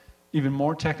that's even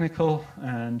more technical,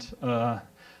 and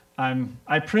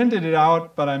I printed it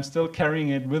out, but I'm still carrying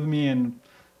it with me and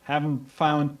haven't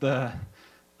found the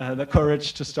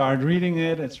courage to start reading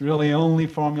it. It's really only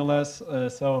formulas,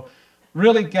 so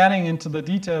really getting into the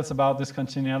details about this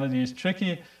congeniality is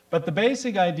tricky. But the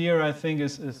basic idea, I think,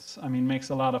 makes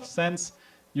a lot of sense.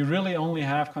 You really only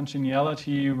have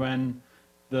congeniality when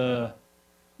the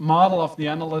model of the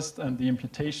analyst and the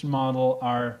imputation model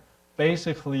are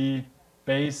basically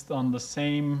based on the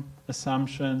same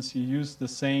assumptions. You use the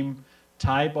same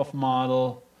type of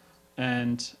model,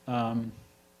 and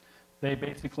they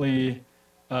basically,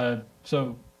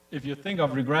 so if you think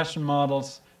of regression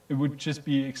models, it would just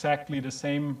be exactly the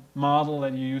same model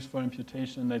that you use for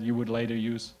imputation that you would later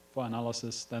use for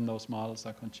analysis. Then those models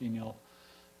are congenial.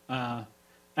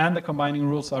 And the combining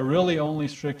rules are really only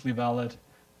strictly valid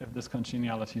if this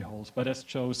congeniality holds. But as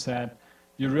Joe said,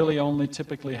 you really only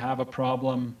typically have a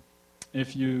problem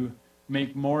if you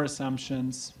make more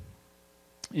assumptions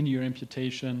in your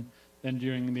imputation than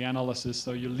during the analysis.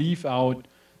 So you leave out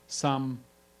some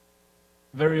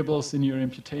variables in your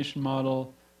imputation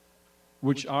model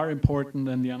which are important,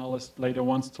 and the analyst later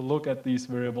wants to look at these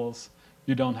variables.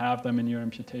 You don't have them in your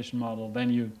imputation model, then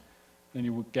you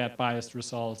would get biased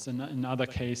results. In other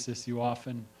cases, you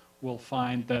often will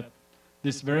find that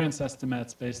these variance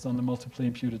estimates based on the multiply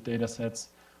imputed data sets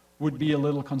would be a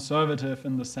little conservative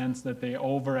in the sense that they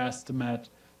overestimate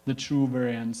the true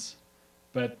variance.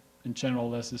 But in general,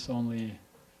 this is only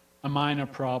a minor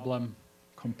problem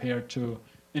compared to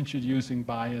introducing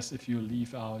bias if you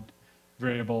leave out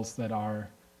variables that are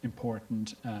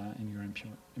important in your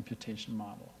imputation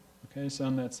model. Okay, so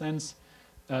in that sense,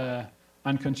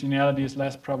 uncongeniality is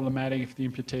less problematic if the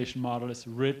imputation model is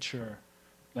richer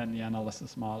than the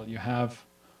analysis model. You have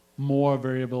more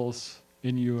variables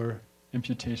in your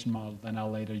imputation model than are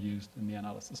later used in the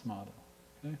analysis model.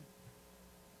 Okay?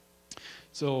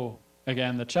 So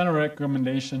again, the general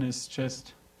recommendation is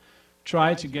just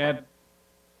try to get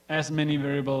as many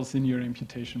variables in your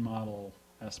imputation model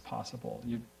as possible.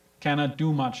 You cannot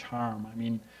do much harm. I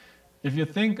mean, if you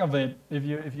think of it, if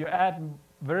you add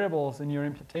variables in your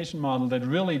imputation model that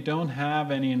really don't have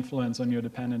any influence on your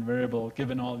dependent variable,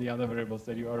 given all the other variables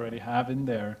that you already have in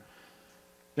there,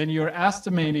 then you're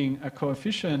estimating a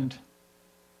coefficient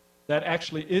that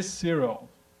actually is 0,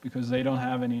 because they don't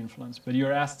have any influence, but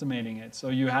you're estimating it. So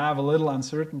you have a little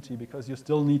uncertainty because you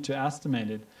still need to estimate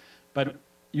it, but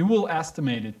you will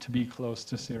estimate it to be close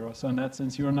to 0. So in that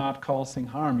sense, you're not causing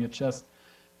harm. You're just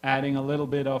adding a little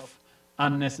bit of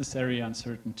unnecessary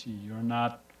uncertainty. You're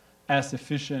not as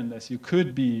efficient as you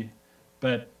could be,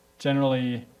 but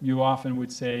generally you often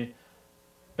would say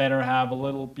better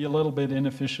be a little bit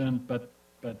inefficient, but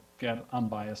get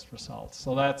unbiased results.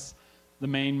 So that's the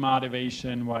main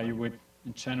motivation why you would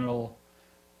in general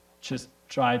just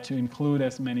try to include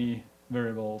as many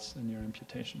variables in your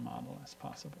imputation model as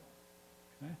possible.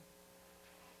 Okay.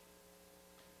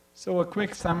 So a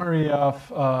quick summary of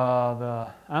the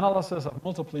analysis of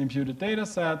multiply imputed data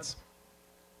sets.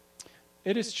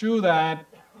 It is true that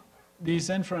these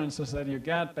inferences that you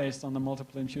get based on the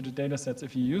multiply imputed data sets,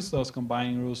 if you use those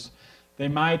combining rules, they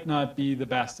might not be the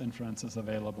best inferences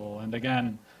available. And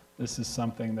again, this is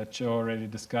something that Joe already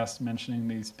discussed, mentioning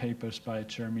these papers by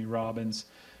Jeremy Robbins.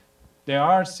 There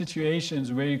are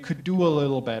situations where you could do a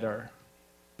little better.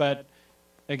 But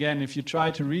again, if you try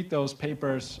to read those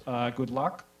papers, good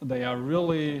luck. They are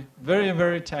really very,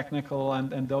 very technical,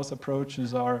 and those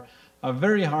approaches are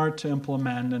very hard to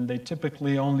implement, and they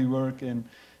typically only work in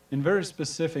very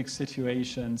specific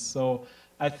situations. So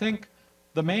I think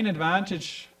the main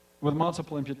advantage with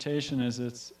multiple imputation is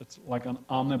it's like an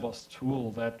omnibus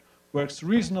tool that works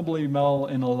reasonably well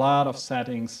in a lot of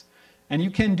settings. And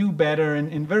you can do better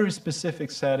in very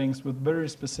specific settings with very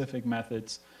specific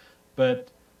methods. But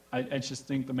I just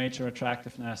think the major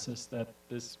attractiveness is that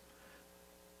this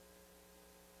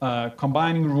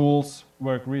combining rules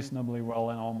work reasonably well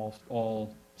in almost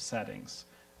all settings.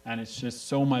 And it's just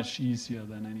so much easier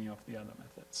than any of the other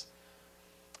methods.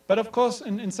 But of course,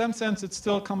 in some sense, it's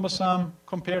still cumbersome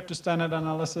compared to standard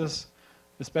analysis,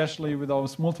 especially with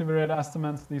those multivariate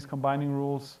estimates. These combining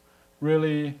rules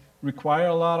really require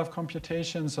a lot of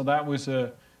computation. So that was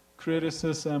a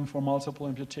criticism for multiple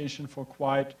imputation for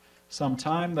quite some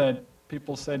time, that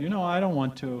people said, you know, I don't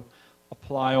want to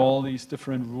apply all these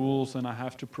different rules and I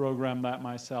have to program that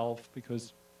myself,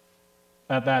 because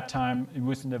at that time it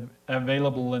wasn't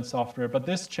available in software. But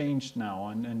this changed now,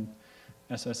 and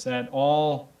as I said,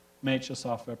 all major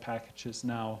software packages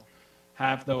now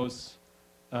have those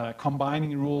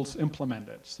combining rules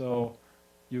implemented. So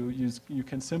you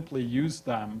can simply use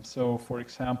them. So for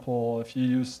example, if you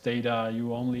use data,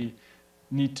 you only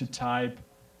need to type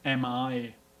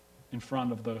mi in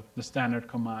front of the standard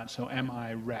command. So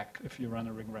mi rec if you run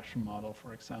a regression model,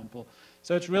 for example.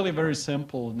 So it's really very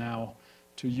simple now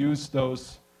to use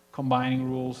those combining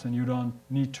rules, and you don't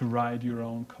need to write your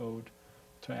own code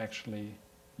to actually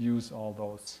use all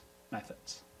those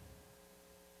methods.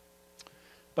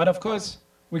 But of course,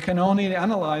 we can only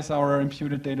analyze our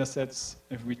imputed data sets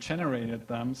if we generated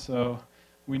them. So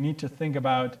we need to think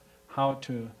about how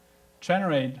to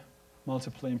generate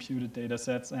multiply imputed data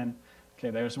sets. And okay,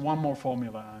 there's one more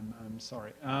formula, I'm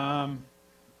sorry.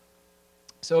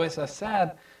 So as I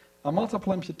said, a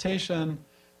multiple imputation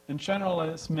in general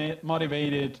is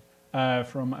motivated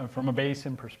from a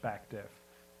Bayesian perspective.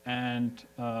 And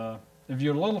if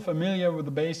you're a little familiar with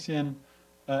the Bayesian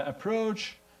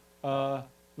approach,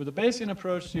 with the Bayesian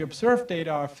approach, the observed data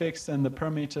are fixed and the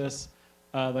parameters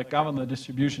that govern the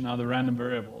distribution are the random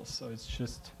variables. So it's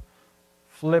just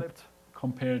flipped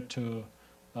compared to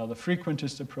the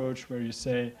frequentist approach, where you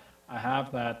say, I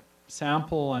have that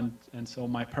sample, and so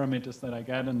my parameters that I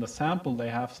get in the sample, they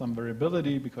have some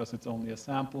variability because it's only a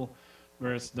sample,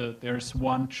 whereas there's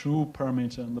one true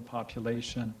parameter in the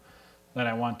population that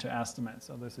I want to estimate.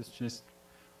 So this is just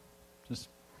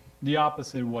the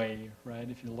opposite way, right,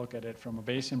 if you look at it from a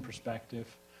Bayesian perspective.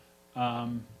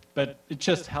 But it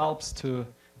just helps to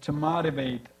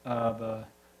motivate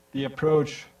the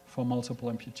approach for multiple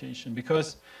imputation,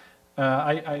 because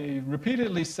I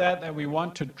repeatedly said that we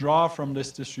want to draw from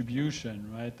this distribution,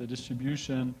 right? The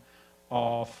distribution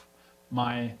of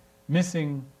my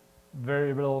missing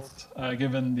variables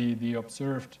given the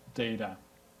observed data,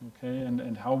 okay?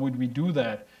 And how would we do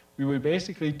that? We would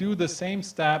basically do the same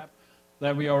step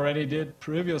that we already did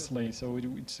previously. So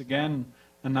it's again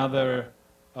another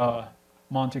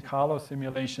Monte Carlo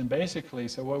simulation, basically.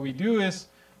 So what we do is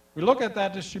we look at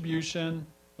that distribution.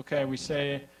 Okay, we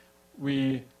say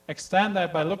we extend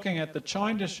that by looking at the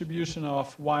joint distribution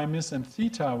of y, mis, and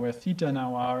theta, where theta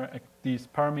now are these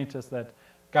parameters that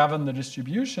govern the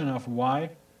distribution of y.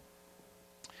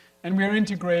 And we're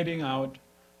integrating out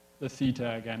the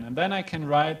theta again. And then I can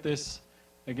write this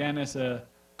again as a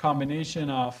combination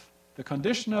of the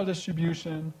conditional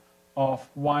distribution of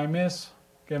y miss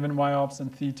given y ops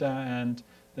and theta, and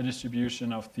the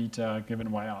distribution of theta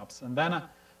given y ops. And then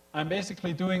I'm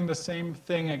basically doing the same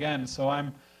thing again. So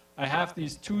I have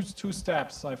these two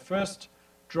steps. I first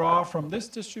draw from this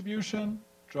distribution,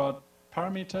 draw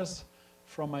parameters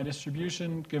from my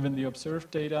distribution given the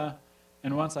observed data.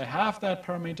 And once I have that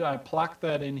parameter, I plug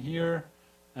that in here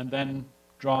and then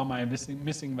draw my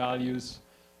missing values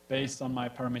based on my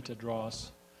parameter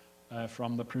draws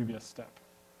from the previous step.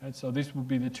 Right? So these would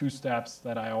be the two steps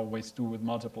that I always do with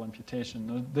multiple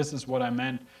imputation. This is what I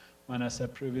meant when I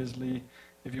said previously,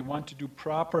 if you want to do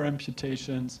proper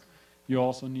imputations, you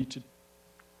also need to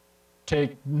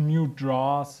take new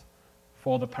draws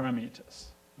for the parameters.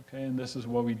 Okay, and this is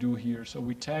what we do here. So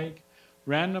we take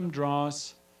random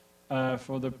draws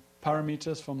for the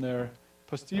parameters from their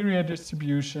posterior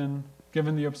distribution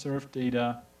given the observed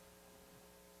data.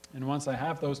 And once I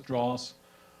have those draws,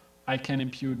 I can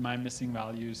impute my missing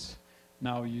values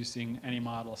now using any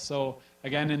model. So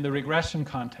again, in the regression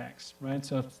context, right?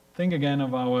 So think again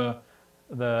of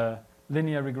the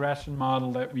linear regression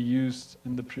model that we used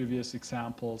in the previous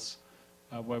examples,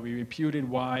 where we imputed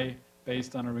y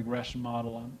based on a regression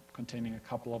model containing a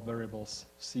couple of variables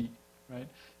c, right?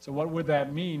 So what would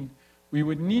that mean? We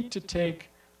would need to take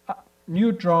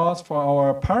new draws for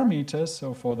our parameters.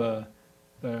 So for the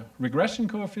regression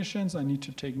coefficients, I need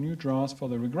to take new draws for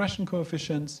the regression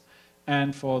coefficients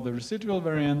and for the residual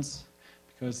variance,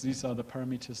 because these are the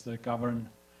parameters that govern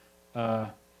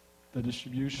the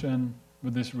distribution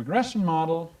with this regression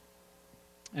model.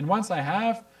 And once I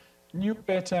have new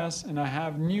betas and I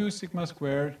have new sigma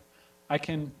squared, I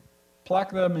can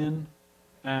plug them in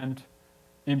and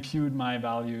impute my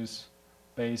values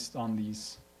based on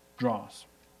these draws.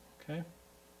 Okay?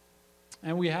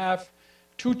 And we have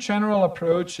two general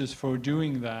approaches for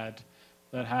doing that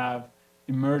have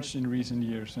emerged in recent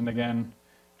years. And again,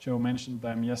 Joe mentioned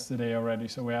them yesterday already.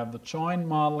 So we have the joint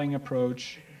modeling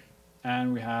approach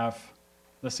and we have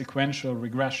the sequential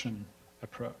regression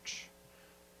approach.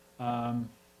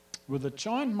 With the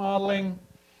joint modeling,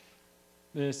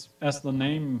 this, as the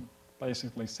name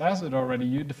basically says it already,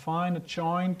 you define a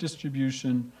joint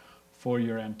distribution for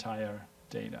your entire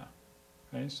data.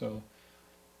 Okay, so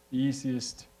the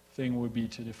easiest thing would be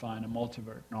to define a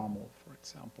multivariate normal, for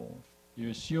example. You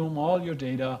assume all your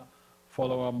data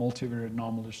follow a multivariate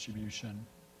normal distribution.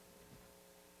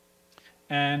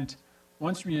 And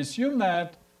once we assume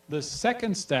that, the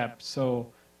second step,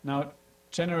 so now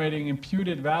generating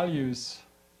imputed values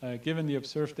given the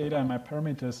observed data and my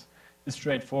parameters, is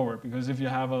straightforward, because if you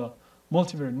have a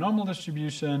multivariate normal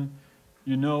distribution,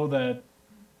 you know that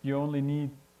you only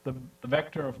need the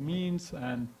vector of means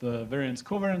and the variance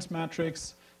covariance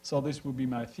matrix. So this would be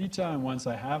my theta, and once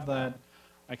I have that,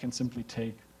 I can simply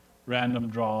take random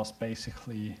draws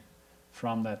basically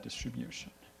from that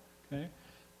distribution. Okay?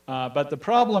 But the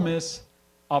problem is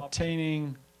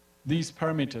obtaining these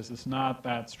parameters is not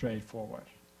that straightforward,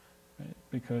 right?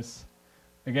 Because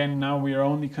again, now we are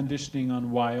only conditioning on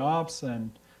y ops,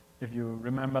 and if you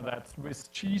remember that Swiss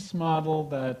cheese model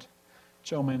that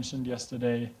Joe mentioned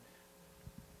yesterday,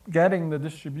 getting the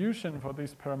distribution for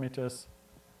these parameters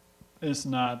is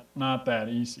not that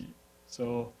easy.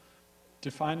 So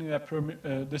defining that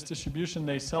this distribution,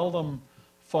 they seldom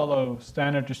follow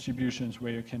standard distributions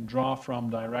where you can draw from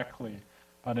directly,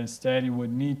 but instead you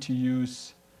would need to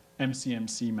use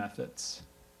MCMC methods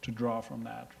to draw from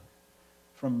that,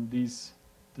 from these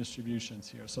distributions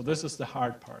here. So this is the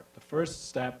hard part. The first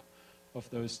step of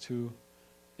those two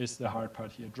is the hard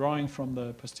part here, drawing from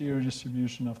the posterior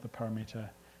distribution of the parameter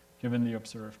given the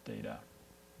observed data.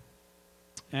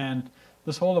 And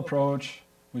this whole approach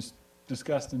was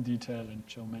discussed in detail, and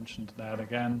Joe mentioned that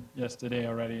again yesterday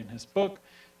already in his book,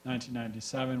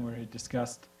 1997, where he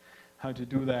discussed how to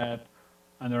do that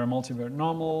under a multivariate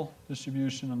normal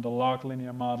distribution, on the log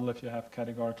linear model if you have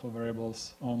categorical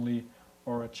variables only,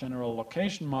 or a general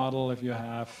location model if you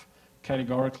have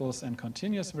categoricals and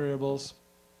continuous variables.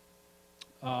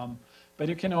 But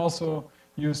you can also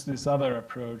use this other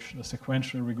approach, the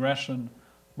sequential regression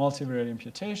multivariate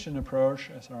imputation approach,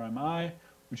 SRMI,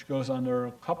 which goes under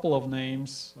a couple of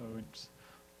names. So it's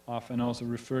often also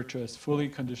referred to as fully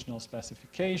conditional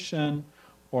specification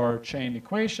or chain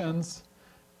equations.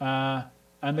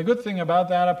 And the good thing about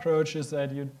that approach is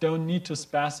that you don't need to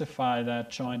specify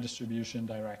that joint distribution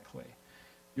directly.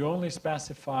 You only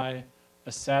specify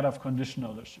a set of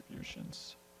conditional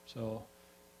distributions. So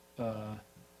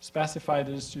specify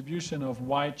the distribution of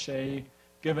yj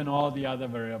given all the other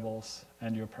variables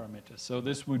and your parameters. So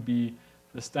this would be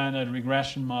the standard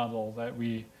regression model that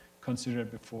we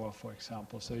considered before, for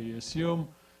example. So you assume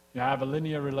you have a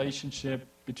linear relationship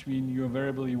between your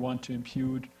variable you want to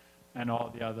impute and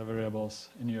all the other variables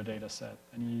in your data set.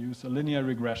 And you use a linear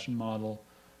regression model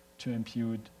to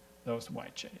impute those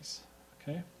yj's.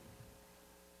 Okay?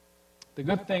 The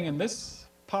good thing in this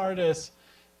part is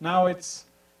now it's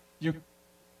you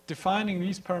defining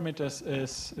these parameters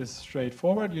is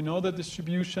straightforward. You know the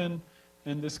distribution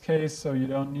in this case, so you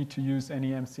don't need to use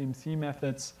any MCMC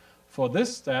methods for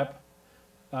this step.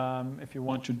 If you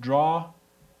want to draw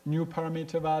new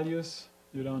parameter values,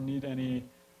 you don't need any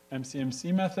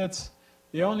MCMC methods.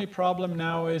 The only problem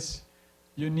now is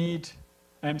you need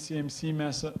MCMC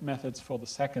methods for the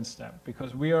second step,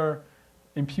 because we are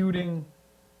imputing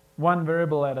one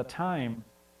variable at a time,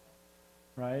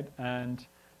 right? And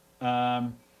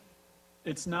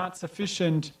it's not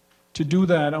sufficient to do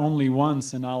that only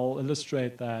once, and I'll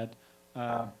illustrate that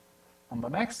on the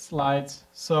next slides.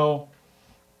 So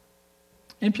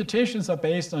imputations are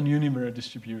based on univariate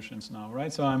distributions now,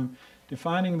 right? So I'm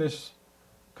defining this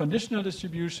conditional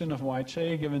distribution of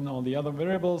yj given all the other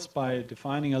variables by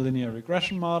defining a linear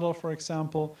regression model, for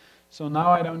example. So now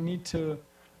I don't need to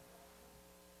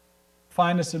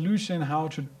find a solution how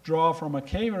to draw from a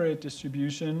k-variate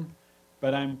distribution,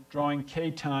 but I'm drawing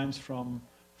k times from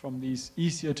these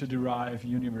easier to derive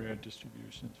univariate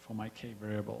distributions for my k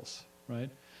variables,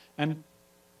 right? And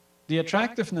the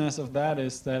attractiveness of that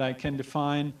is that I can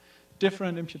define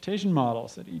different imputation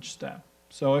models at each step.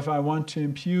 So if I want to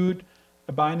impute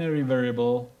a binary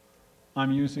variable,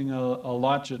 I'm using a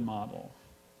logit model.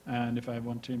 And if I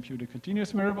want to impute a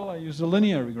continuous variable, I use a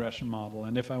linear regression model.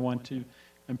 And if I want to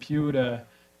impute a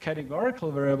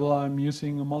categorical variable, I'm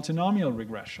using a multinomial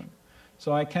regression.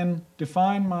 So I can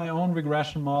define my own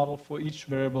regression model for each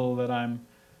variable that I'm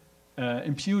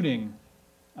imputing.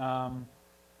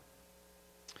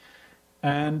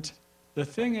 And the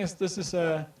thing is, this is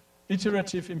a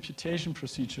iterative imputation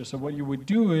procedure. So what you would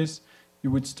do is you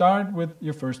would start with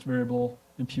your first variable,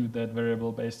 impute that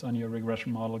variable based on your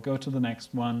regression model, go to the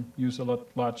next one, use a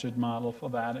logit model for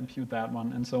that, impute that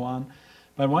one, and so on.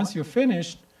 But once you're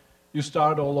finished, you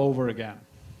start all over again.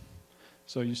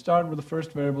 So you start with the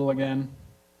first variable again,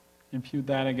 impute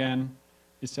that again,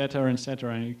 etc.,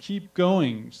 and you keep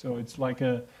going. So it's like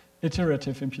a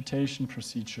iterative imputation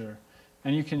procedure.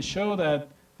 And you can show that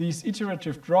these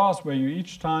iterative draws, where you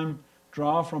each time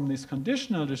draw from this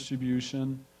conditional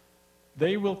distribution,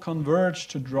 they will converge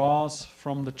to draws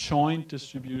from the joint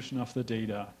distribution of the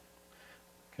data.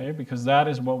 Okay, because that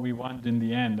is what we want in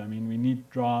the end. I mean, we need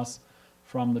draws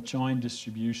from the joint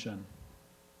distribution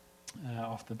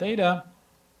of the data.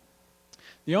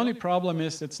 The only problem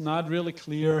is it's not really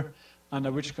clear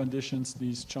under which conditions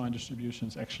these joint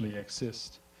distributions actually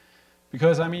exist.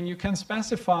 Because, I mean, you can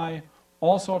specify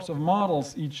all sorts of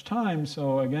models each time.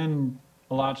 So again,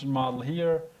 a logit model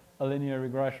here, a linear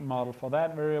regression model for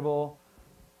that variable,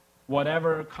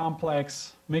 whatever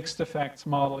complex mixed effects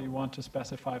model you want to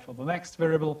specify for the next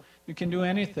variable, you can do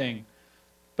anything.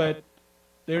 But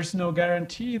there's no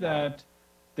guarantee that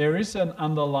there is an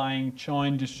underlying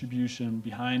joint distribution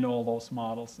behind all those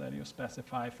models that you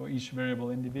specify for each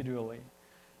variable individually.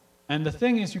 And the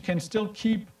thing is, you can still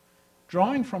keep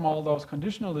drawing from all those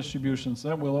conditional distributions.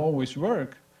 That will always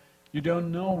work. You don't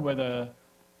know whether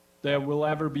there will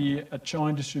ever be a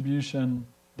joint distribution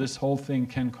this whole thing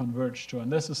can converge to. And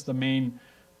this is the main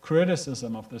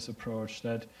criticism of this approach,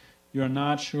 that you're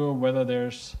not sure whether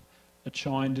there's a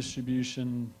joint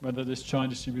distribution, whether this joint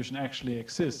distribution actually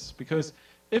exists. Because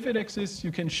if it exists,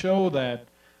 you can show that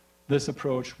this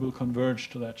approach will converge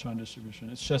to that joint distribution.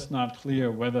 It's just not clear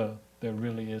whether there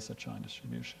really is a joint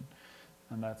distribution.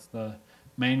 And that's the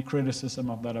main criticism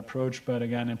of that approach. But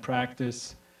again, in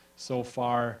practice, so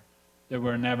far, there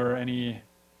were never any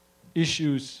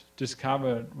issues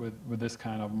discovered with this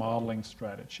kind of modeling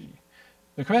strategy.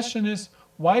 The question is,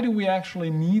 why do we actually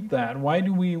need that? Why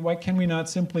can we not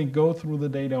simply go through the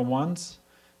data once,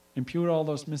 impute all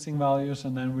those missing values,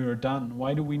 and then we are done?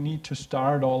 Why do we need to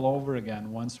start all over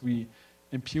again once we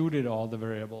imputed all the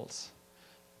variables?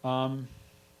 The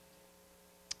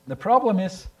problem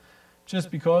is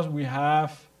just because we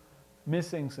have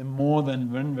missings in more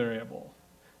than one variable.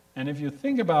 And if you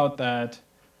think about that,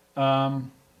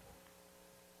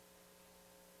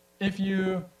 if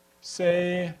you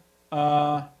say,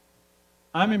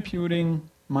 I'm imputing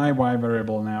my y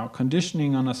variable now,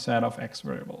 conditioning on a set of x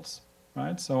variables,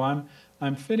 right? So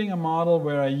I'm fitting a model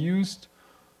where I use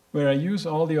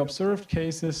all the observed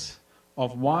cases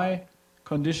of y,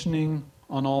 conditioning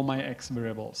on all my x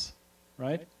variables,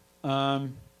 right?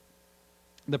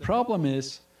 The problem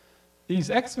is these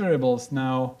x variables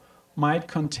now might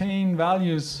contain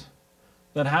values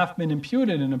that have been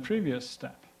imputed in a previous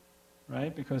step,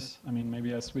 right? Because, I mean,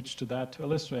 maybe I switched to that to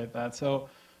illustrate that. So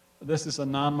this is a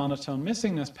non-monotone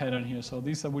missingness pattern here. So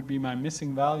these would be my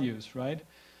missing values, right?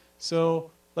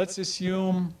 So let's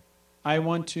assume I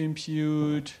want to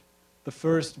impute the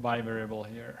first y variable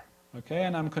here, okay?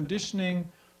 And I'm conditioning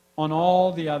on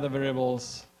all the other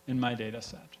variables in my data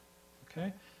set,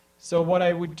 okay? So what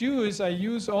I would do is I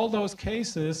use all those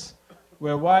cases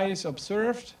where y is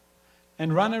observed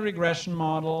and run a regression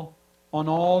model on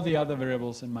all the other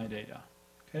variables in my data,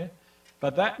 okay?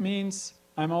 But that means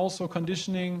I'm also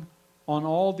conditioning on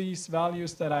all these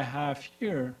values that I have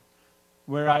here,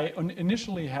 where I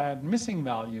initially had missing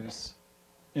values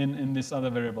in these other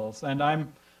variables. And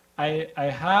I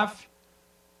have,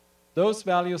 those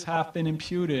values have been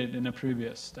imputed in a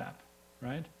previous step,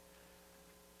 right?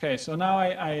 Okay, so now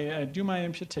I do my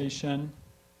imputation,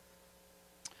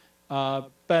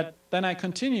 but then I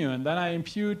continue, and then I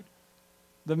impute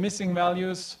the missing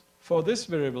values for this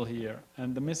variable here,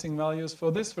 and the missing values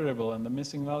for this variable, and the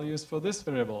missing values for this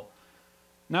variable.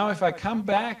 Now if I come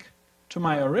back to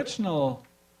my original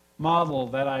model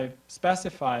that I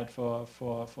specified for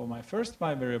my first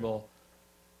y variable,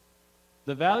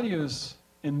 the values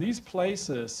in these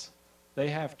places, they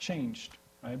have changed,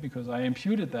 right? Because I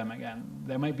imputed them again.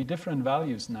 There might be different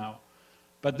values now.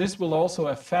 But this will also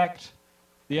affect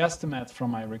the estimates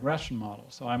from my regression model.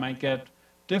 So I might get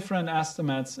different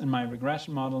estimates in my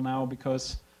regression model now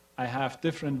because I have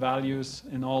different values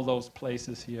in all those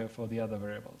places here for the other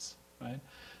variables, right?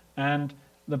 And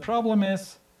the problem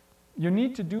is you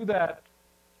need to do that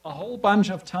a whole bunch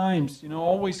of times, you know,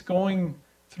 always going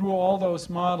through all those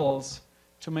models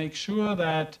to make sure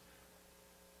that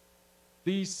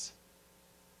these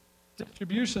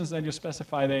distributions that you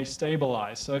specify, they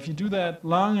stabilize. So if you do that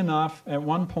long enough, at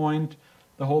one point,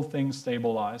 the whole thing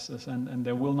stabilizes, and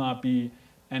there will not be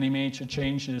any major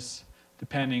changes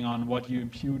depending on what you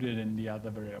imputed in the other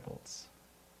variables.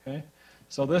 Okay?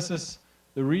 So this is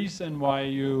the reason why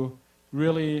you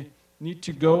really need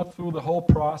to go through the whole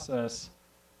process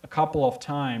a couple of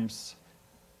times.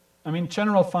 I mean,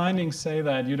 general findings say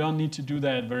that you don't need to do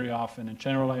that very often. And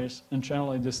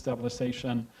generally this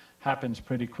stabilization happens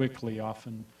pretty quickly.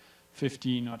 Often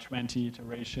 15 or 20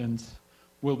 iterations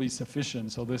will be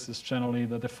sufficient. So this is generally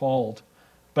the default.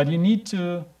 But you need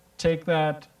to take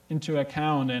that into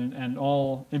account, and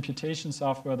all imputation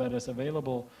software that is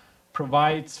available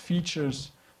provides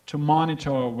features to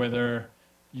monitor whether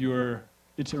your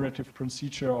iterative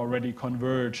procedure already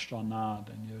converged or not.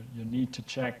 And you need to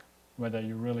check whether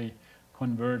you really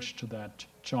converge to that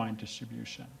joint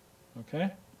distribution,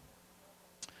 okay?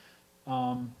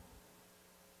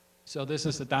 So this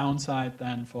is the downside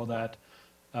then for that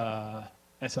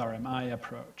SRMI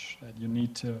approach, that you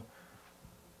need to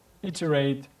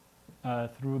iterate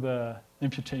through the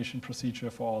imputation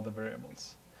procedure for all the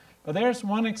variables. But there's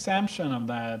one exemption of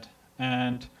that,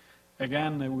 and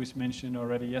again, it was mentioned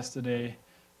already yesterday,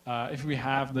 if we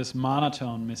have this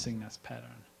monotone missingness pattern.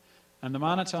 And the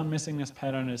monotone missingness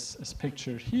pattern is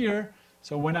pictured here.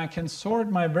 So when I can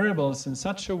sort my variables in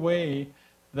such a way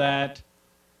that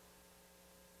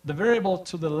the variable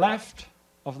to the left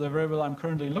of the variable I'm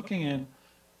currently looking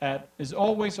at is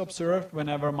always observed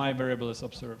whenever my variable is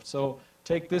observed. So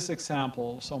take this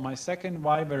example. So my second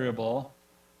y variable,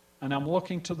 and I'm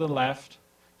looking to the left.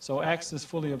 So x is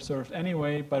fully observed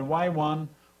anyway, but y1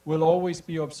 will always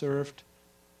be observed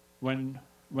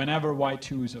whenever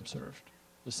y2 is observed.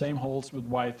 The same holds with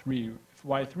y3. If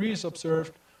y3 is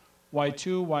observed,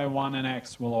 y2, y1, and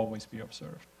x will always be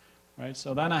observed, right?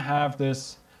 So then I have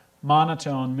this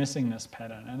monotone missingness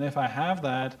pattern. And if I have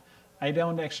that, I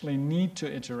don't actually need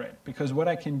to iterate, because what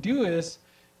I can do is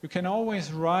you can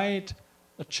always write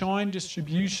a joint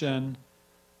distribution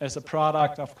as a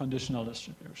product of conditional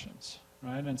distributions,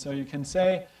 right? And so you can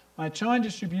say my joint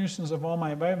distributions of all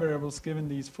my y variables given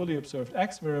these fully observed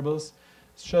x variables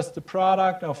is just the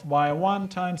product of y1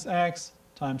 times x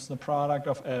times the product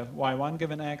of y1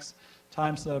 given x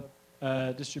times the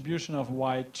distribution of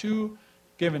y2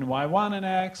 given y1 and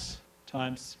x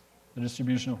times the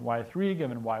distribution of y3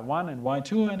 given y1 and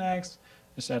y2 and x,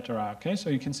 etc. Okay, so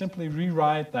you can simply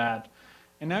rewrite that.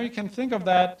 And now you can think of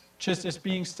that just as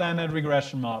being standard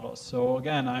regression models. So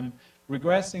again, I'm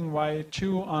regressing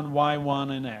y2 on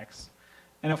y1 and x.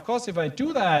 And of course, if I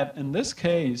do that in this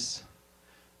case,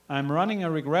 I'm running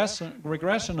a regression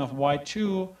of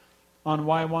y2 on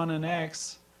y1 and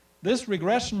x. This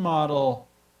regression model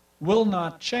will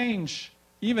not change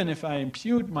even if I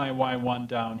impute my y1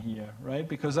 down here, right?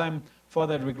 Because for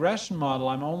that regression model,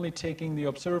 I'm only taking the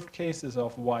observed cases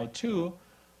of y2,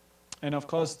 And of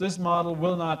course, this model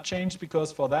will not change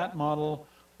because for that model,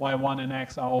 y1 and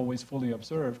x are always fully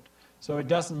observed. So it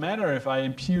doesn't matter if I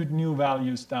impute new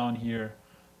values down here.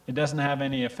 It doesn't have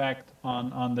any effect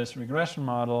on this regression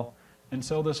model. And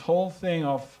so this whole thing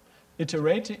of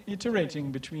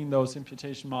iterating between those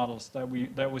imputation models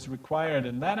that was required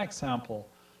in that example,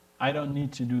 I don't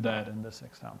need to do that in this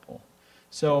example.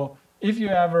 So if you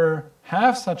ever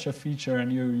have such a feature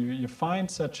and you find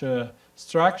such a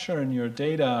structure in your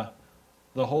data,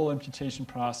 the whole imputation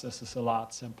process is a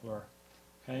lot simpler.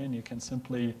 Okay, and you can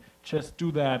simply just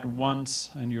do that once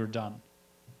and you're done.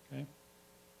 Okay.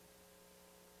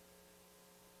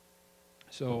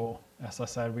 So, as I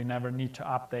said, we never need to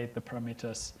update the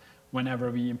parameters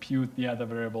whenever we impute the other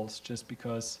variables, just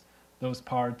because those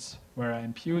parts where I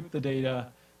impute the data,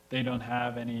 they don't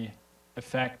have any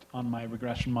effect on my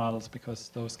regression models because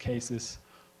those cases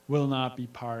will not be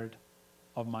part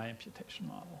of my imputation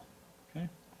model. Okay.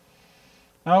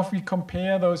 Now, if we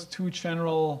compare those two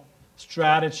general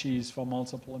strategies for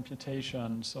multiple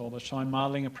imputation, so the joint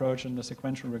modeling approach and the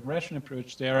sequential regression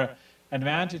approach, there are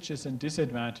advantages and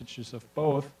disadvantages of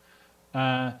both.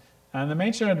 And the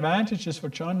major advantages for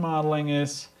joint modeling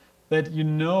is that you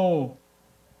know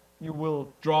you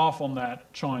will draw from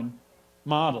that joint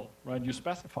model, right? You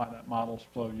specify that model,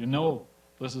 so you know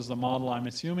this is the model I'm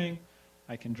assuming.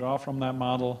 I can draw from that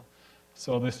model,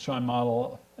 so this joint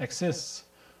model exists.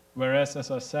 Whereas, as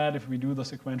I said, if we do the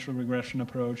sequential regression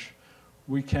approach,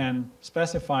 we can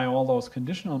specify all those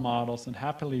conditional models and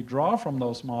happily draw from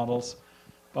those models,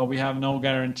 but we have no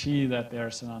guarantee that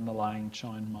there's an underlying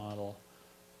joint model.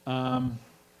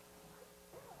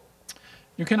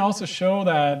 You can also show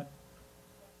that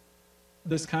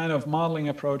this kind of modeling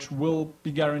approach will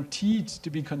be guaranteed to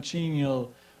be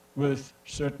congenial with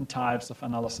certain types of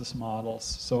analysis models.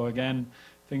 So again,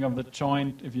 think of the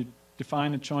joint, if you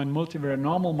define a joint multivariate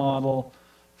normal model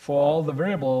for all the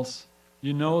variables,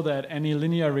 you know that any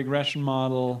linear regression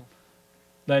model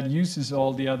that uses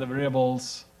all the other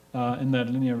variables in that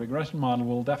linear regression model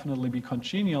will definitely be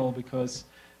congenial, because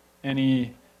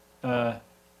any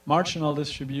marginal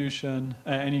distribution,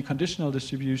 any conditional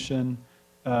distribution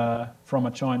from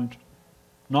a joint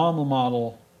normal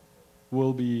model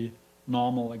will be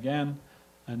normal again.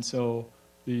 And so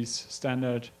these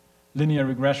standard linear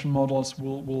regression models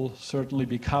will certainly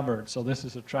be covered. So this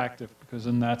is attractive because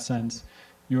in that sense,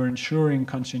 you're ensuring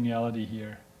congeniality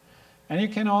here. And you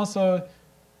can also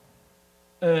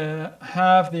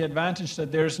have the advantage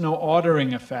that there's no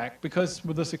ordering effect, because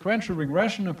with the sequential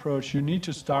regression approach, you need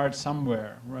to start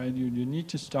somewhere, right? You need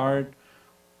to start,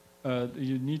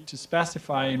 you need to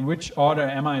specify in which order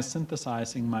am I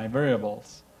synthesizing my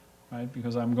variables, right?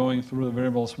 Because I'm going through the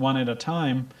variables one at a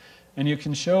time. And you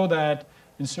can show that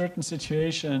in certain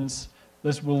situations,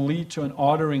 this will lead to an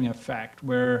ordering effect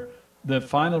where the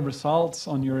final results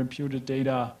on your imputed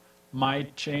data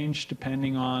might change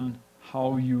depending on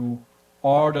how you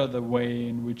order the way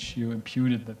in which you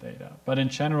imputed the data. But in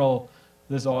general,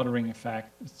 this ordering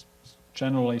effect is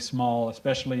generally small,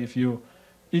 especially if you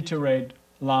iterate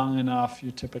long enough, you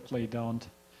typically don't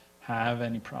have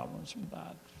any problems with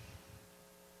that.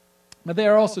 But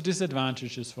there are also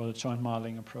disadvantages for the joint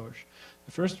modeling approach.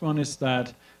 The first one is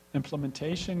that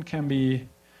implementation can be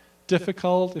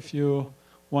difficult if you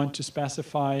want to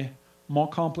specify more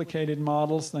complicated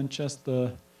models than just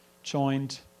the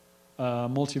joint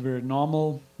multivariate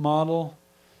normal model.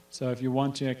 So if you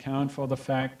want to account for the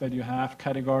fact that you have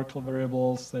categorical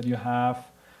variables, that you have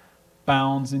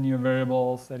bounds in your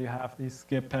variables, that you have these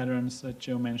skip patterns that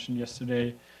Joe mentioned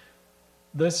yesterday,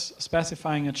 this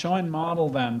specifying a joint model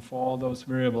then for all those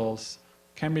variables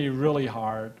can be really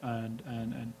hard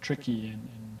and tricky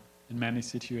in many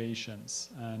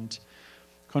situations. And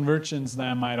convergence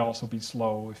then might also be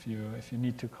slow if you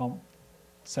need to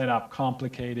set up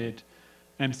complicated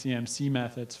MCMC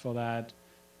methods for that.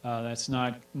 That's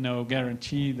no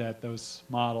guarantee that those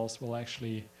models will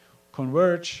actually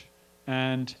converge.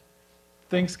 And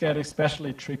things get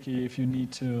especially tricky if you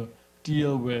need to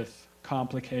deal with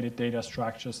complicated data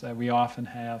structures that we often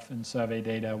have in survey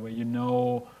data, where you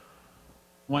know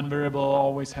one variable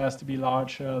always has to be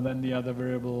larger than the other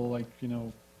variable, like, you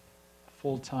know,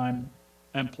 full-time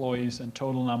employees and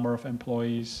total number of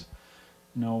employees.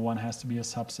 You know, one has to be a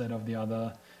subset of the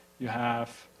other. You have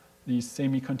these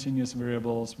semi-continuous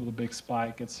variables with a big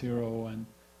spike at 0 and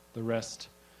the rest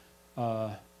is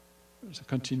a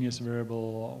continuous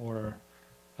variable, or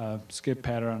skip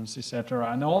patterns,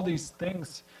 etc. And all these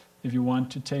things, if you want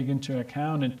to take into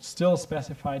account and still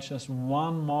specify just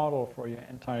one model for your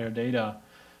entire data,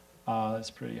 it's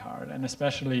pretty hard. And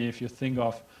especially if you think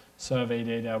of survey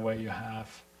data where you have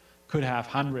could have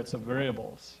hundreds of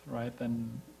variables, right?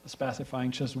 Then specifying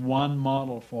just one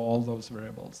model for all those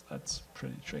variables, that's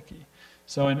pretty tricky.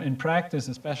 So in practice,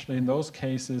 especially in those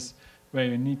cases where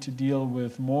you need to deal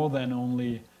with more than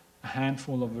only a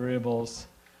handful of variables,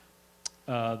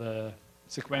 the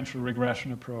sequential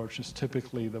regression approach is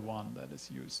typically the one that is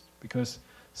used, because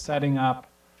setting up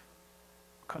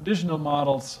conditional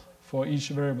models for each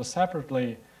variable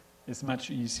separately is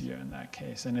much easier in that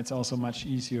case, and it's also much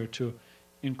easier to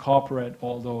incorporate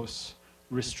all those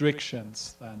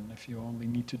restrictions than if you only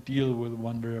need to deal with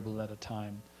one variable at a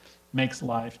time. Makes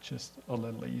life just a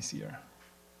little easier.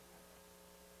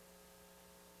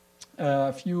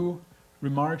 A few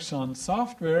remarks on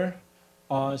software.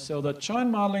 So the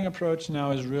joint modeling approach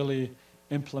now is really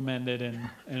implemented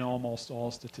in almost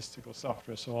all statistical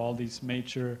software. So all these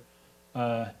major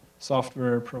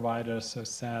software providers, so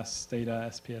SAS, Stata,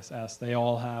 SPSS, they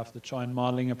all have the joint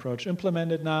modeling approach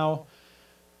implemented now.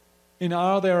 In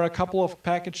R, there are a couple of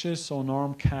packages, so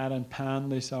Norm, CAD, and PAN.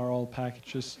 These are all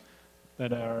packages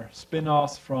that are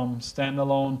spin-offs from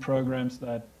standalone programs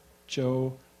that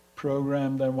Joe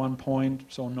programmed at one point.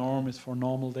 So Norm is for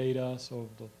normal data, so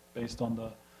based on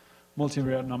the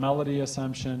multivariate normality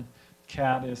assumption.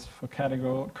 CAD is for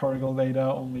categorical data,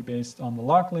 only based on the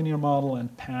log linear model,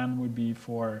 and PAN would be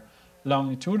for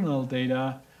longitudinal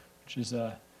data, which is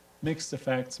a mixed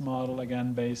effects model,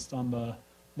 again, based on the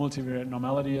multivariate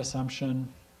normality assumption.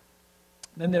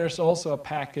 Then there's also a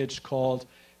package called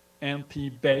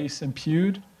NP-base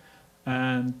impute,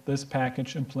 and this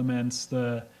package implements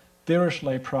the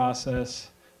Dirichlet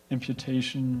process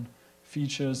imputation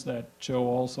features that Joe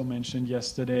also mentioned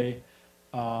yesterday.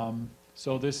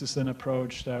 So this is an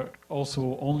approach that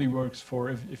also only works for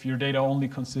if your data only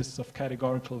consists of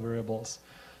categorical variables.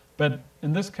 But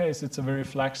in this case, it's a very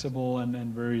flexible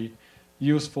and very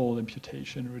useful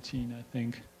imputation routine, I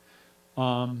think.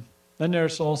 Then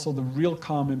there's also the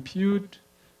RealCom impute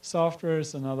software,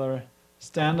 is another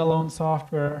standalone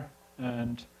software.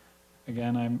 And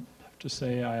again, I have to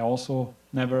say I also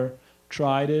never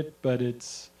tried it, but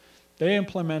they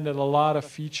implemented a lot of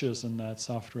features in that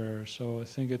software. So I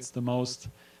think it's the most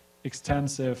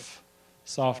extensive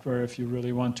software if you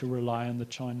really want to rely on the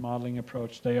joint modeling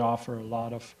approach. They offer a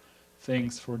lot of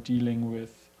things for dealing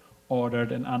with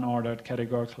ordered and unordered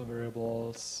categorical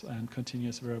variables and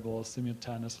continuous variables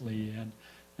simultaneously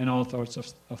and all sorts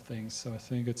of things. So I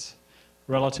think it's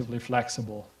relatively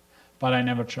flexible, but I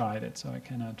never tried it, so I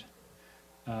cannot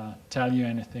tell you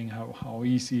anything how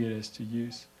easy it is to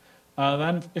use.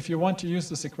 Then if you want to use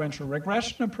the sequential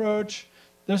regression approach,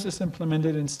 this is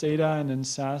implemented in Stata and in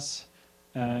SAS.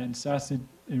 In SAS, it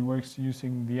works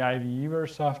using the IVEver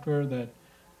software that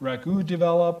Raghu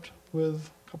developed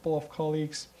with a couple of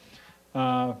colleagues.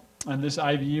 And this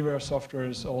IVEver software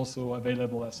is also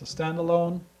available as a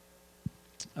standalone.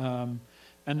 And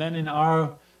then in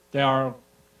R, there are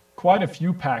quite a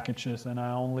few packages, and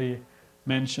I only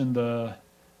mentioned the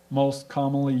most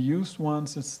commonly used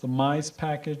ones. It's the MICE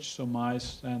package. So MICE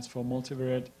stands for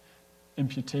multivariate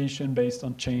imputation based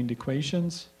on chained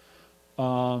equations.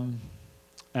 And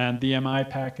the MI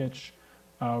package,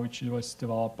 which was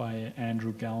developed by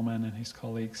Andrew Gellman and his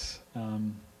colleagues,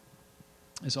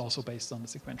 is also based on the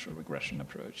sequential regression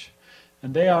approach.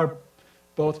 And they are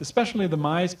both, especially the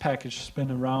MICE package, has been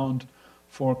around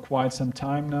for quite some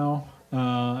time now.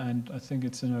 And I think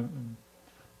it's in a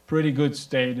pretty good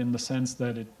state in the sense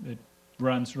that it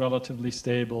runs relatively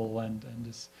stable and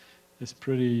is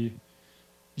pretty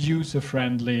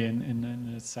user-friendly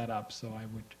in its setup. So I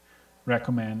would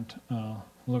recommend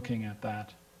looking at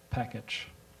that package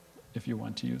if you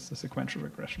want to use the sequential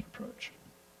regression approach.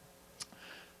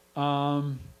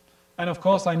 And of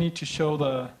course, I need to show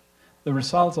the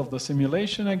results of the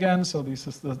simulation again. So this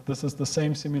is the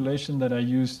same simulation that I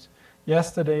used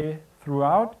yesterday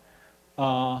throughout.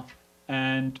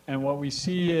 And what we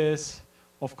see is,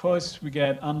 of course, we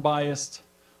get unbiased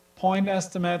point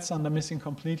estimates on the missing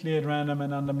completely at random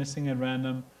and on the missing at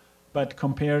random. But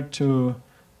compared to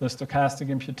the stochastic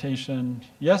imputation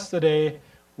yesterday,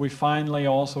 we finally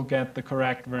also get the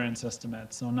correct variance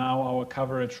estimate. So now our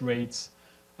coverage rates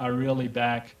are really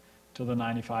back to the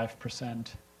 95%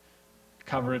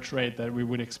 coverage rate that we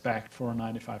would expect for a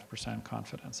 95%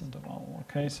 confidence interval.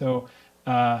 Okay, so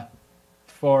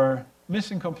for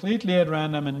missing completely at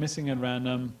random and missing at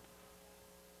random,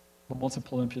 the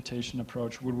multiple imputation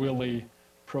approach would really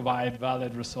provide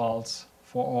valid results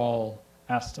for all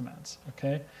estimates.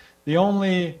 Okay, the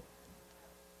only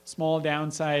small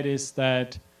downside is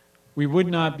that we would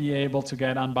not be able to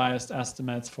get unbiased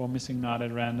estimates for missing not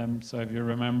at random. So if you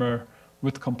remember,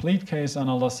 with complete case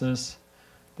analysis,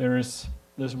 there's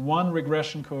one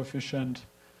regression coefficient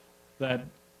that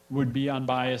would be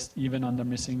unbiased even under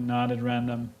missing not at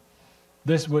random.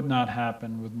 This would not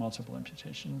happen with multiple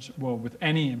imputations, well, with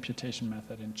any imputation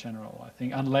method in general, I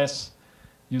think, unless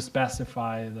you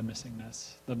specify the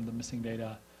missingness, the missing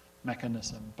data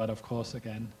mechanism. But of course,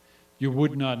 again, you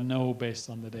would not know based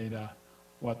on the data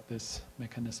what this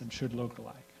mechanism should look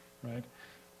like, right?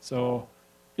 So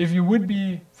if you would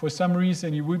be, for some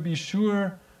reason, you would be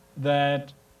sure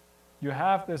that you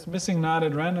have this missing not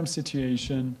at random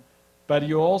situation, but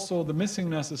you also, the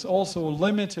missingness is also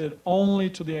limited only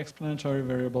to the explanatory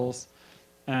variables,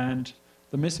 and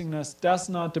the missingness does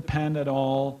not depend at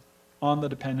all on the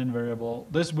dependent variable.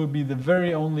 This would be the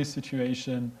very only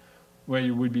situation where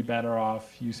you would be better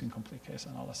off using complete case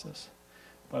analysis.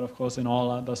 But of course, in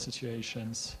all other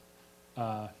situations,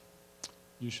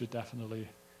 you should definitely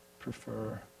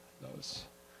prefer those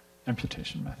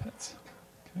imputation methods.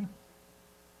 Okay.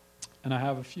 And I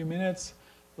have a few minutes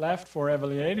left for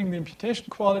evaluating the imputation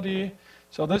quality.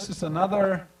 So this is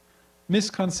another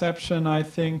misconception, I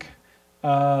think,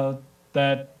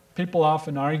 that people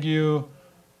often argue.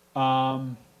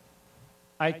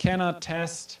 I cannot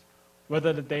test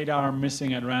whether the data are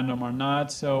missing at random or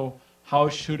not, so how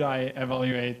should I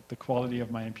evaluate the quality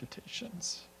of my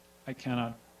imputations? I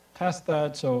cannot test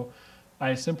that, so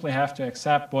I simply have to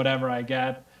accept whatever I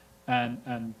get,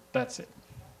 and that's it,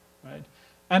 right?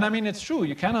 And I mean, it's true,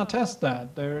 you cannot test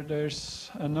that.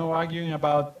 There's no arguing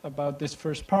about this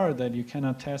first part, that you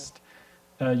cannot test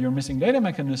your missing data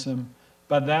mechanism,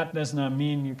 but that does not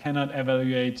mean you cannot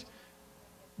evaluate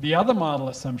the other model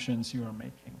assumptions you are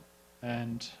making.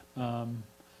 And I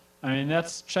mean,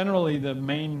 that's generally the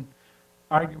main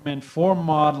argument for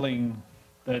modeling,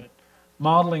 that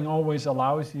modeling always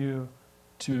allows you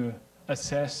to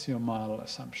assess your model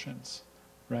assumptions,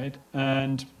 right?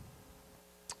 And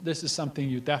this is something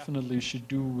you definitely should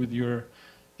do with your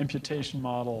imputation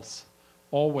models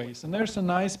always. And there's a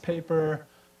nice paper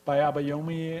by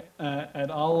Abayomi et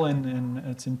al.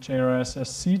 It's in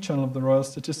JRSSC, Journal of the Royal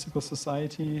Statistical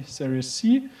Society, Series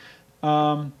C,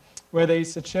 where they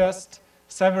suggest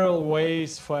several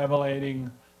ways for evaluating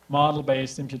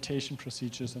model-based imputation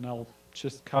procedures, and I'll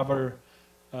just cover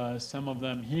some of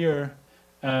them here.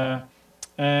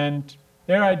 And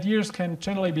their ideas can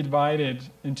generally be divided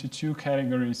into two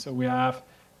categories. So we have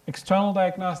external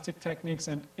diagnostic techniques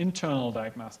and internal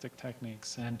diagnostic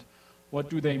techniques. And what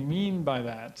do they mean by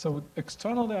that? So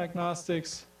external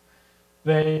diagnostics,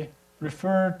 they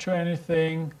refer to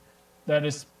anything that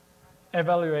is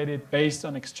evaluated based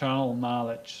on external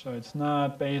knowledge. So it's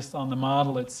not based on the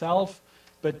model itself,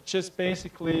 but just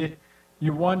basically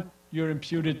you want your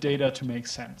imputed data to make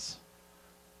sense,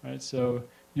 right? So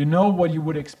you know what you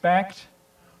would expect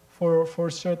for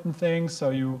certain things.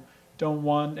 So you don't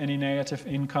want any negative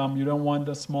income. You don't want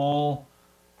a small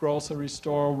grocery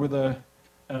store with a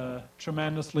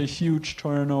tremendously huge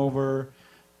turnover.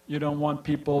 You don't want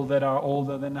people that are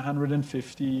older than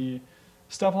 150,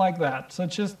 stuff like that. So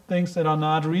just things that are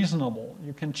not reasonable.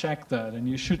 You can check that, and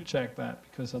you should check that,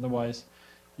 because otherwise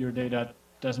your data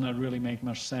does not really make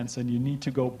much sense, and you need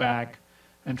to go back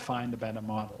and find a better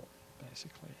model,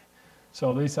 basically.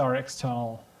 So these are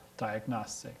external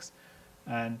diagnostics,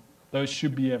 and those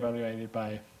should be evaluated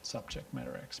by subject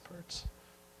matter experts.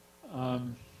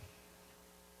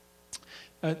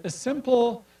 A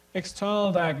simple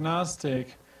external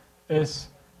diagnostic is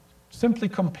simply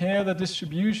compare the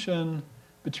distribution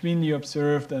between the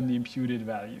observed and the imputed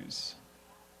values.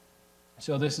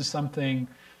 So this is something,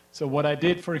 so what I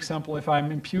did, for example, if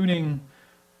I'm imputing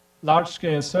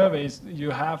large-scale surveys, you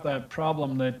have that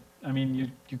problem that, I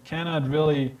mean, you cannot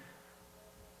really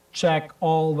check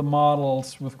all the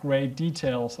models with great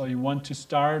detail. So you want to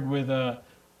start with a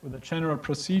general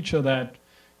procedure that,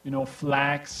 you know,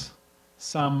 flags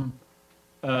some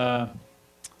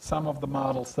of the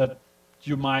models that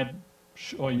you might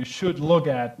or you should look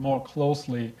at more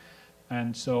closely.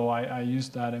 And so I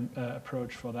used that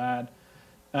approach for that.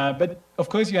 But of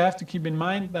course, you have to keep in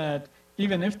mind that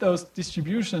even if those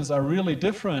distributions are really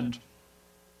different,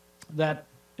 that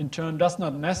in turn does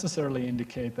not necessarily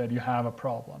indicate that you have a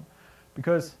problem.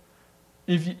 Because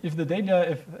if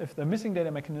the missing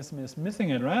data mechanism is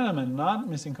missing at random and not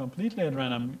missing completely at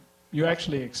random, you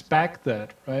actually expect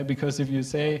that, right? Because if you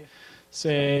say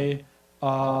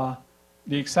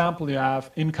the example, you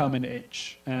have income and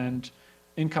age, and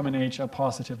income and age are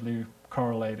positively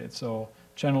correlated. So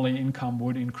generally income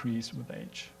would increase with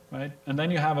age, right? And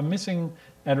then you have a missing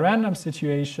at random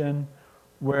situation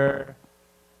where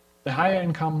the higher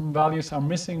income values are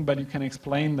missing, but you can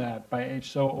explain that by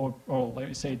age. So, or let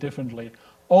me say differently,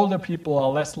 older people are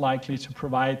less likely to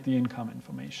provide the income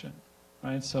information,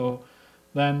 right? So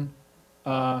then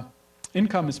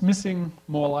income is missing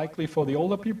more likely for the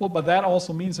older people, but that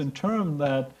also means in turn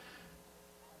that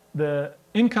the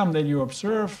income that you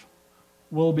observe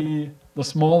will be the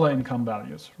smaller income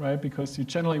values, right? Because you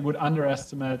generally would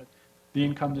underestimate the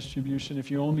income distribution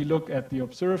if you only look at the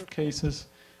observed cases,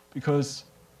 because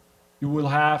you will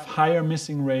have higher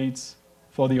missing rates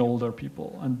for the older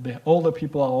people. And the older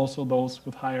people are also those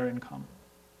with higher income,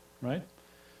 right?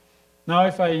 Now,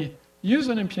 if I use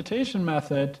an imputation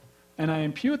method and I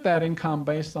impute that income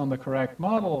based on the correct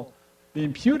model, the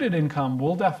imputed income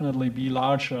will definitely be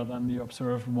larger than the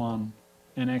observed one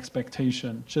in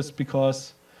expectation, just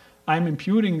because I'm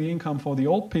imputing the income for the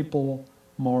old people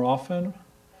more often,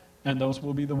 and those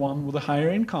will be the one with a higher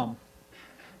income.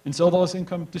 And so those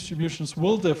income distributions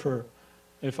will differ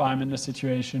if I'm in a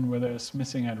situation where there's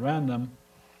missing at random.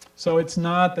 So it's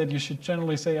not that you should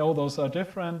generally say, oh, those are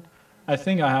different. I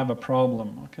think I have a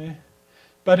problem, okay?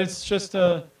 But it's just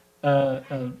like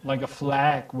a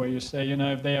flag where you say, you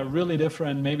know, if they are really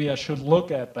different, maybe I should look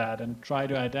at that and try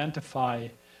to identify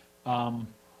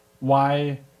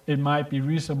why it might be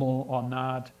reasonable or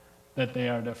not that they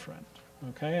are different,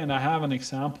 okay? And I have an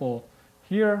example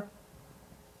here.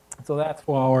 So that's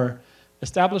for our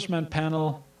establishment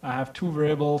panel. I have two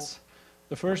variables.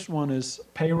 The first one is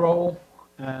payroll,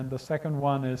 and the second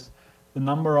one is the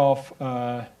number of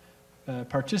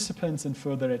participants in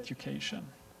further education.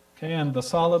 Okay, and the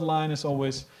solid line is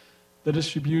always the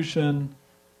distribution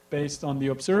based on the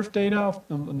observed data,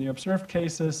 on the observed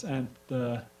cases, and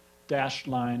the dashed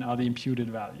line are the imputed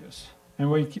values. And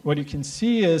what you can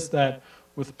see is that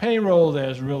with payroll,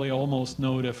 there's really almost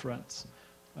no difference.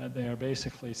 They are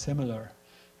basically similar.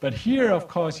 But here, of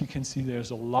course, you can see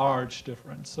there's a large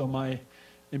difference. So my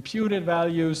imputed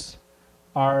values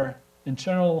are, in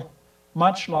general,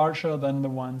 much larger than the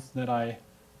ones that I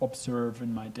observe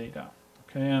in my data.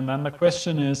 Okay, and then the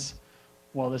question is,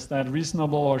 well, is that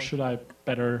reasonable, or should I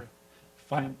better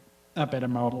find a better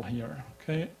model here?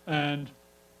 Okay, and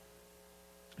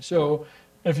so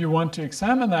if you want to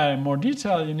examine that in more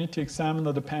detail, you need to examine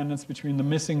the dependence between the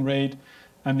missing rate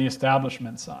and the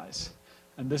establishment size.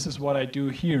 And this is what I do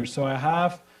here. So I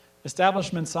have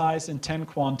establishment size in 10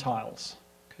 quantiles,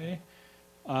 okay?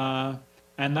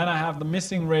 And then I have the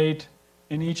missing rate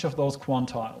in each of those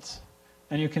quantiles.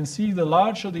 And you can see the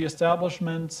larger the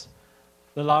establishments,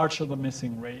 the larger the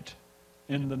missing rate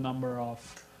in the number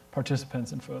of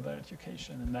participants in further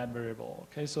education in that variable,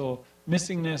 okay? So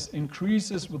missingness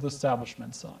increases with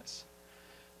establishment size.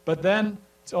 But then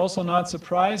it's also not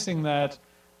surprising that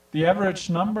the average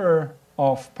number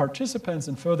of participants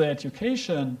in further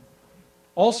education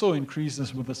also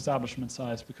increases with establishment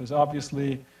size, because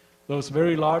obviously those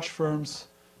very large firms,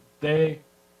 they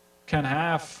can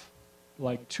have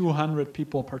like 200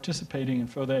 people participating in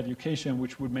further education,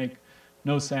 which would make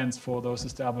no sense for those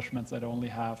establishments that only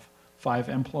have 5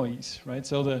 employees, right?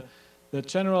 So the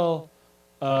general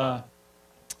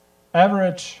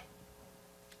average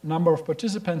number of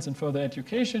participants in further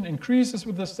education increases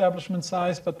with the establishment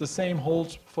size, but the same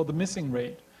holds for the missing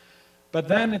rate. But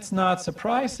then it's not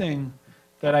surprising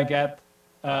that I get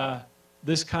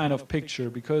this kind of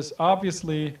picture, because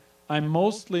obviously I'm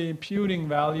mostly imputing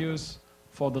values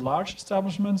for the large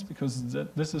establishments, because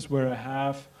this is where I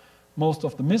have most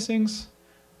of the missings.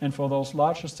 And for those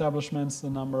large establishments, the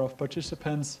number of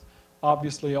participants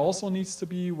obviously also needs to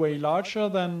be way larger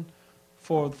than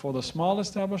for the small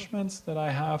establishments that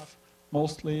I have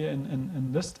mostly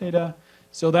in this data.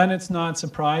 So then it's not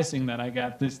surprising that I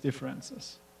get these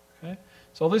differences. Okay?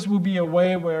 So this would be a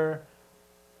way where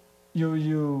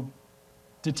you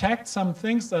detect some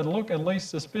things that look at least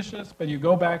suspicious, but you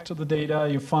go back to the data,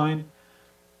 you find,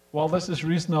 well, this is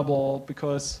reasonable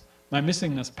because my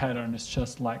missingness pattern is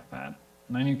just like that.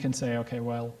 And then you can say, okay,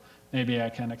 well, maybe I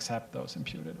can accept those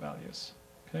imputed values.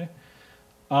 Okay?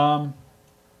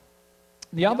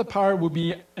 The other part would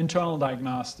be internal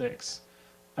diagnostics.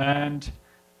 And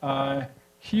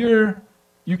here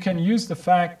you can use the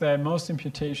fact that most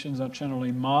imputations are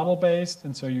generally model-based,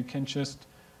 and so you can just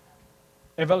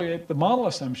evaluate the model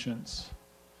assumptions.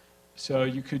 So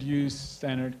you could use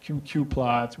standard Q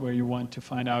plots where you want to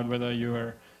find out whether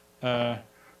your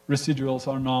residuals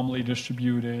are normally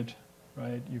distributed,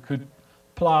 right? You could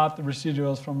plot the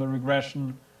residuals from the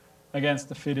regression against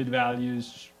the fitted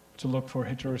values to look for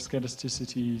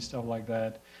heteroscedasticity, stuff like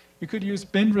that. You could use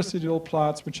binned residual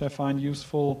plots, which I find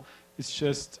useful. It's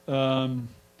just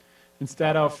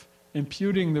instead of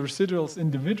imputing the residuals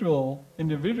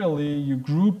individually, you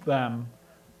group them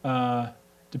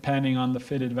depending on the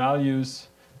fitted values,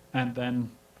 and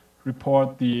then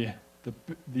report the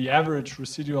average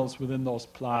residuals within those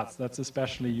plots. That's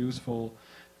especially useful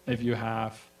if you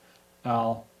have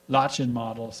large-in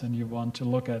models and you want to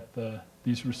look at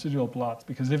these residual plots.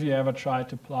 Because if you ever try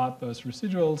to plot those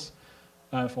residuals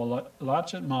for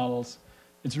large-in models,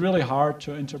 it's really hard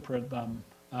to interpret them.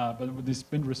 But with these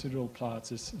bin residual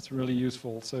plots, it's really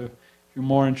useful. So if you're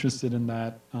more interested in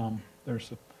that,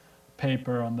 there's a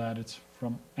paper on that. It's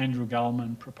from Andrew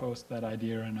Gellman, proposed that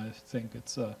idea, and I think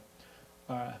it's a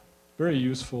very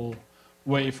useful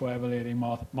way for evaluating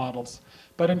models.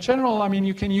 But in general, I mean,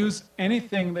 you can use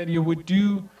anything that you would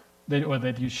do, or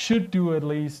that you should do at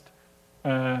least,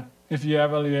 if you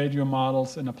evaluate your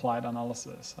models in applied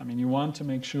analysis. I mean, you want to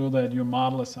make sure that your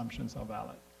model assumptions are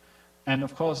valid. And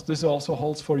of course, this also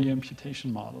holds for your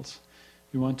imputation models.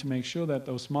 You want to make sure that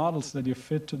those models that you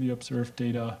fit to the observed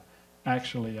data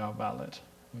actually are valid,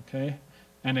 okay?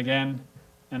 And again,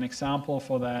 an example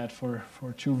for that, for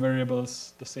two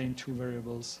variables, the same two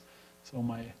variables. So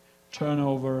my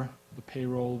turnover, the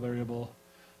payroll variable,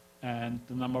 and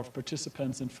the number of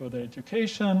participants in further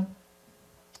education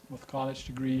with college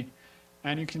degree.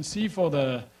 And you can see for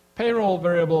the payroll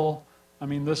variable, I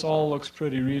mean, this all looks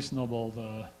pretty reasonable.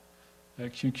 The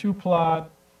QQ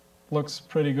plot looks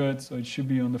pretty good, so it should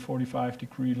be on the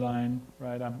 45-degree line,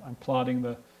 right? I'm plotting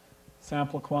the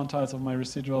sample quantiles of my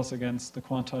residuals against the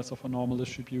quantiles of a normal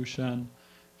distribution.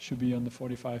 Should be on the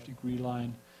 45-degree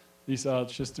line. These are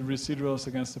just the residuals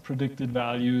against the predicted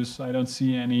values. I don't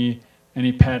see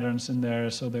any patterns in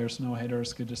there, so there's no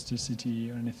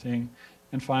heteroscedasticity or anything.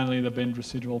 And finally, the bin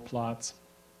residual plots.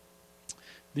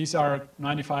 These are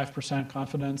 95%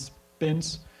 confidence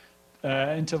bins.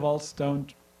 Intervals,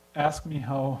 don't ask me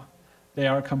how they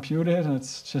are computed.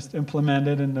 It's just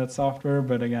implemented in that software.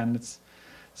 But again,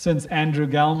 since Andrew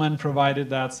Gellman provided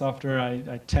that software,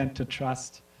 I tend to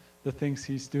trust the things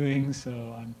he's doing.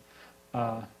 So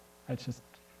I just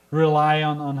rely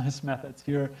on his methods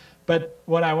here. But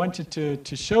what I wanted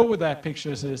to show with that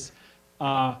pictures is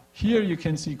here you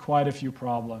can see quite a few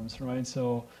problems, right?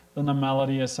 So the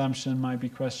normality assumption might be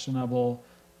questionable.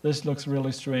 This looks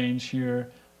really strange here.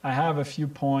 I have a few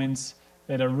points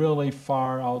that are really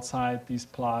far outside these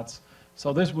plots.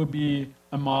 So this would be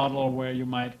a model where you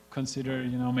might consider,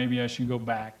 you know, maybe I should go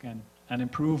back and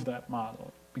improve that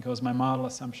model because my model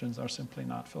assumptions are simply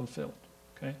not fulfilled,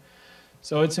 okay?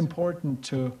 So it's important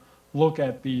to look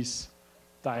at these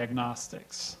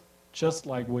diagnostics, just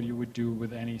like what you would do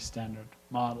with any standard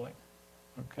modeling,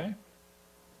 okay?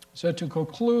 So to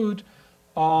conclude,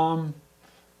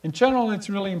 in general, it's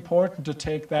really important to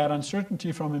take that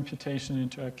uncertainty from imputation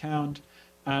into account,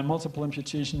 and multiple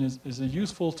imputation is a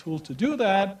useful tool to do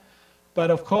that.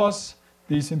 But of course,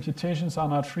 these imputations are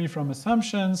not free from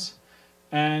assumptions,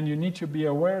 and you need to be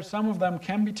aware some of them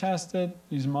can be tested,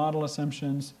 these model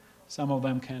assumptions, some of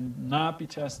them can not be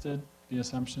tested, the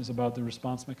assumptions about the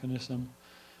response mechanism.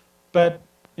 But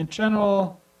in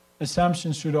general,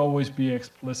 assumptions should always be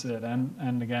explicit,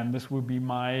 and again, this would be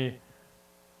my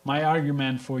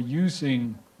argument for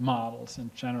using models in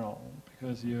general,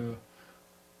 because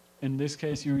in this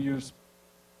case, you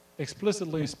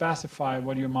explicitly specify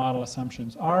what your model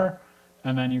assumptions are,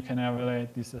 and then you can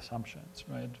evaluate these assumptions,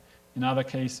 right? In other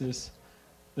cases,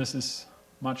 this is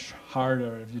much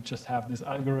harder. If you just have this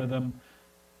algorithm,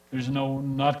 there's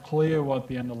not clear what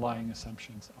the underlying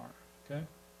assumptions are, okay?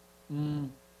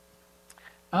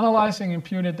 Analyzing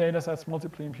imputed data sets,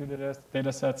 multiply imputed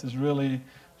data sets is really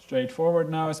straightforward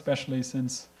now, especially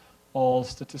since all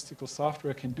statistical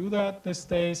software can do that these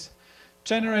days.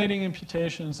 Generating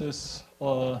imputations is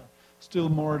still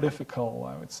more difficult,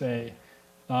 I would say.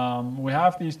 We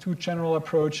have these two general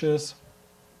approaches,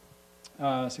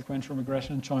 sequential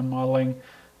regression and joint modeling.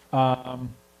 But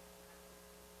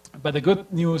the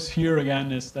good news here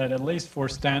again is that at least for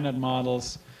standard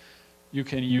models, you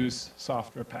can use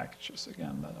software packages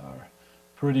again that are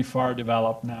pretty far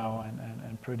developed now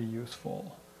and pretty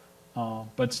useful.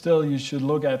 But still, you should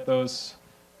look at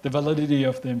the validity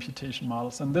of the imputation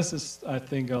models. And this is, I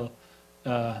think,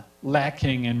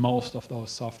 lacking in most of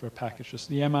those software packages.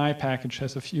 The MI package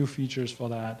has a few features for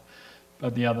that,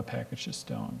 but the other packages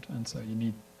don't. And so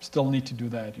you still need to do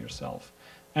that yourself.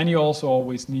 And you also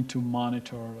always need to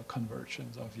monitor the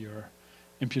convergence of your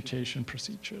imputation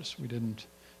procedures. We didn't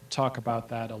talk about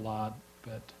that a lot,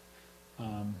 but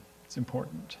it's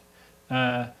important.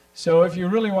 So if you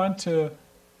really want to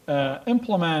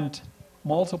implement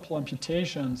multiple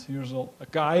imputations, here's a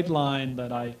guideline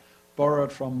that I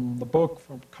borrowed from the book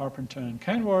from Carpenter and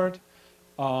Kenward.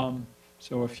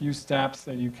 So a few steps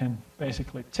that you can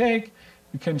basically take.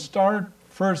 You can start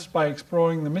first by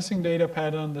exploring the missing data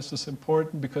pattern. This is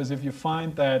important because if you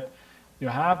find that you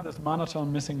have this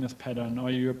monotone missingness pattern, or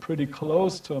you're pretty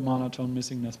close to a monotone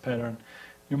missingness pattern,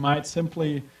 you might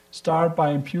simply start by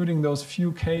imputing those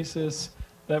few cases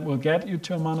that will get you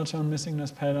to a monotone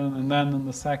missingness pattern, and then in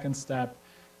the second step,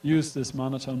 use this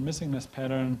monotone missingness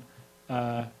pattern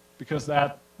because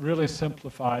that really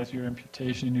simplifies your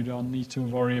imputation. You don't need to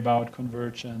worry about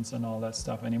convergence and all that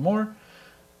stuff anymore.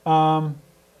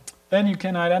 Then you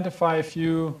can identify a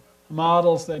few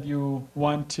models that you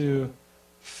want to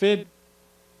fit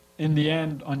in the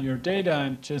end on your data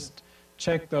and just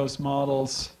check those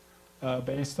models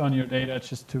based on your data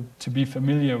just to be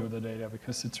familiar with the data,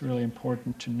 because it's really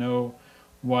important to know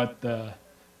what the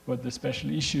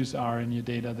special issues are in your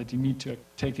data that you need to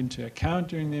take into account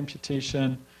during the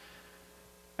imputation.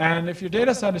 And if your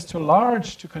data set is too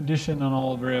large to condition on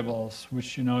all variables,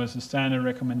 which you know is a standard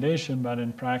recommendation, but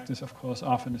in practice, of course,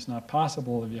 often is not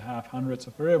possible if you have hundreds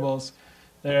of variables,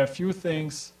 there are a few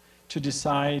things to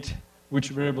decide which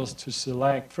variables to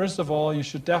select. First of all, you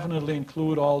should definitely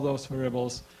include all those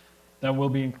variables that will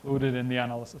be included in the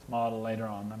analysis model later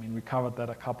on. I mean, we covered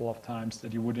that a couple of times,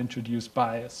 that you would introduce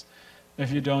bias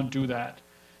if you don't do that.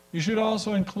 You should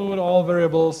also include all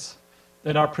variables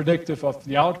that are predictive of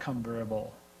the outcome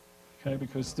variable. Okay,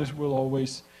 because this will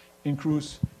always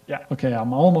increase, yeah, okay,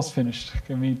 I'm almost finished.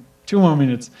 Give me 2 more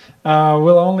minutes.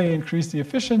 Will only increase the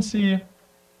efficiency,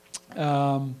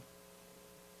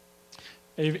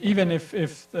 even if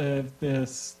the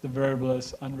variable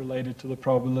is unrelated to the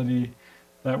probability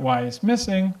that y is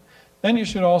missing. Then you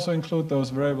should also include those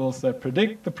variables that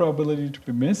predict the probability to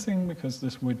be missing, because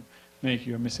this would make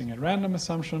your missing at random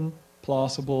assumption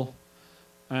plausible.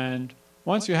 And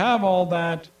once you have all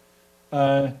that,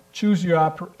 choose your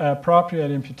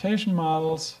appropriate imputation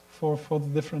models for the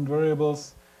different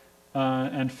variables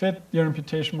and fit your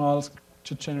imputation models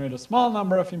to generate a small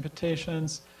number of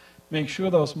imputations. Make sure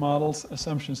those models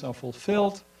assumptions are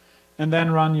fulfilled, and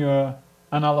then run your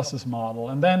analysis model.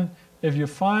 And then if you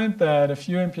find that a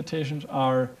few imputations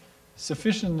are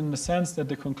sufficient in the sense that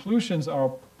the conclusions are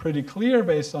pretty clear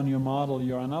based on your model,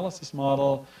 your analysis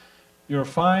model, you're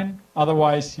fine.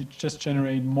 Otherwise, you just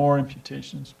generate more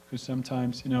imputations, because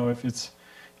sometimes, you know, if it's,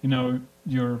 you know,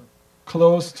 you're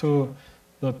close to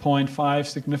the 0.5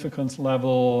 significance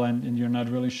level and you're not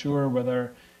really sure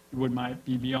whether you might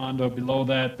be beyond or below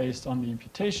that based on the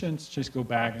imputations, just go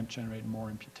back and generate more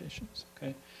imputations,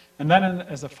 okay? And then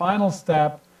as a final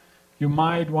step, you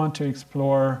might want to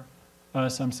explore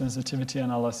some sensitivity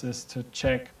analysis to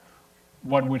check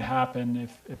what would happen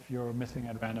if your missing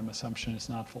at random assumption is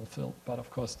not fulfilled. But of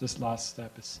course, this last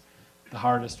step is the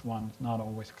hardest one. It's not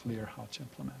always clear how to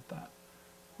implement that.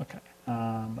 Okay,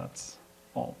 that's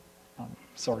all.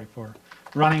 Sorry for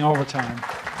running over time.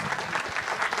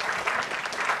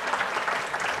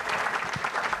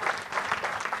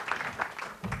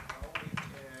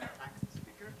 Thanks to the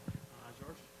speaker,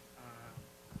 Jörg.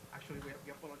 Actually, we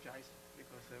apologize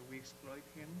because we exploited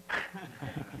him.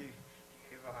 He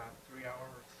gave 3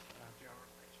 hours lecture.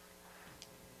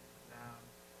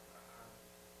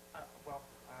 And, well,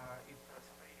 if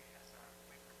somebody has a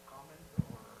quick comment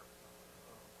or...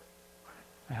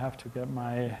 I have to get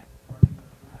my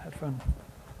headphone.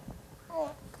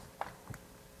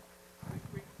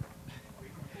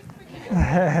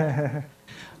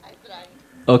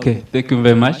 Okay, thank you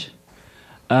very much.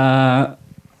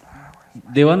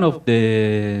 The one of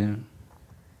the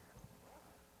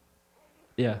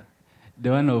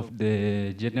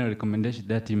general recommendation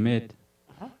that he made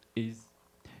is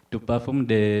to perform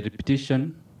the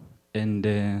repetition and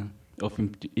of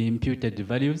imputed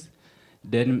values,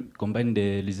 then combine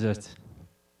the results.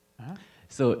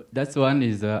 So that's one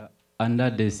is under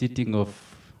the setting of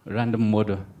random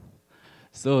model.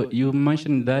 So you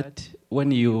mentioned that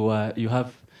when you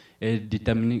have a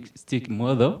deterministic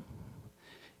model,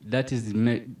 that is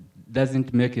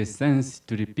doesn't make a sense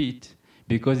to repeat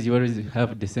because you already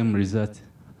have the same result.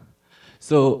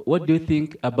 So what do you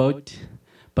think about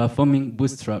performing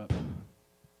bootstrap?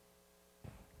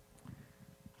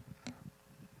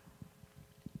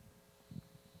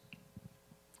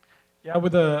 Yeah,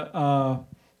 with a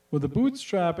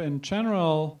bootstrap in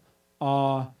general,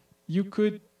 you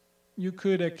could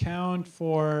account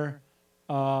for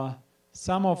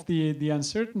some of the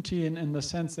uncertainty in the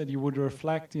sense that you would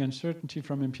reflect the uncertainty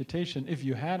from imputation if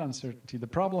you had uncertainty. The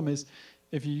problem is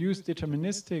if you use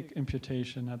deterministic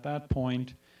imputation at that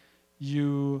point,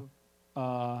 you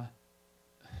don't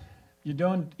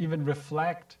even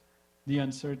reflect the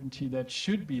uncertainty that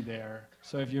should be there.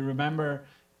 So if you remember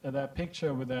that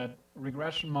picture with that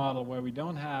regression model where we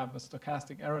don't have a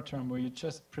stochastic error term, where you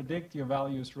just predict your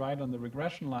values right on the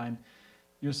regression line,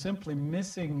 you're simply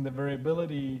missing the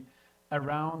variability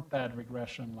around that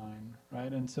regression line,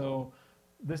 right? And so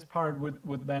this part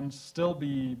would then still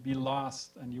be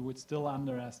lost, and you would still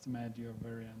underestimate your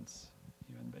variance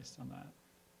even based on that.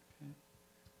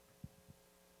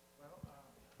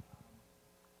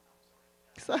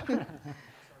 Okay. Sorry.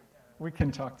 We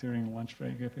can talk during lunch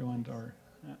break if you want, or.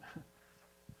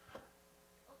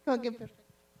 Okay, perfect.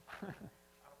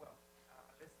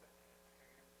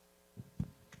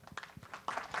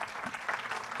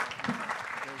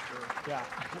 Yeah,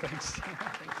 thanks.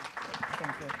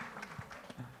 Thank you.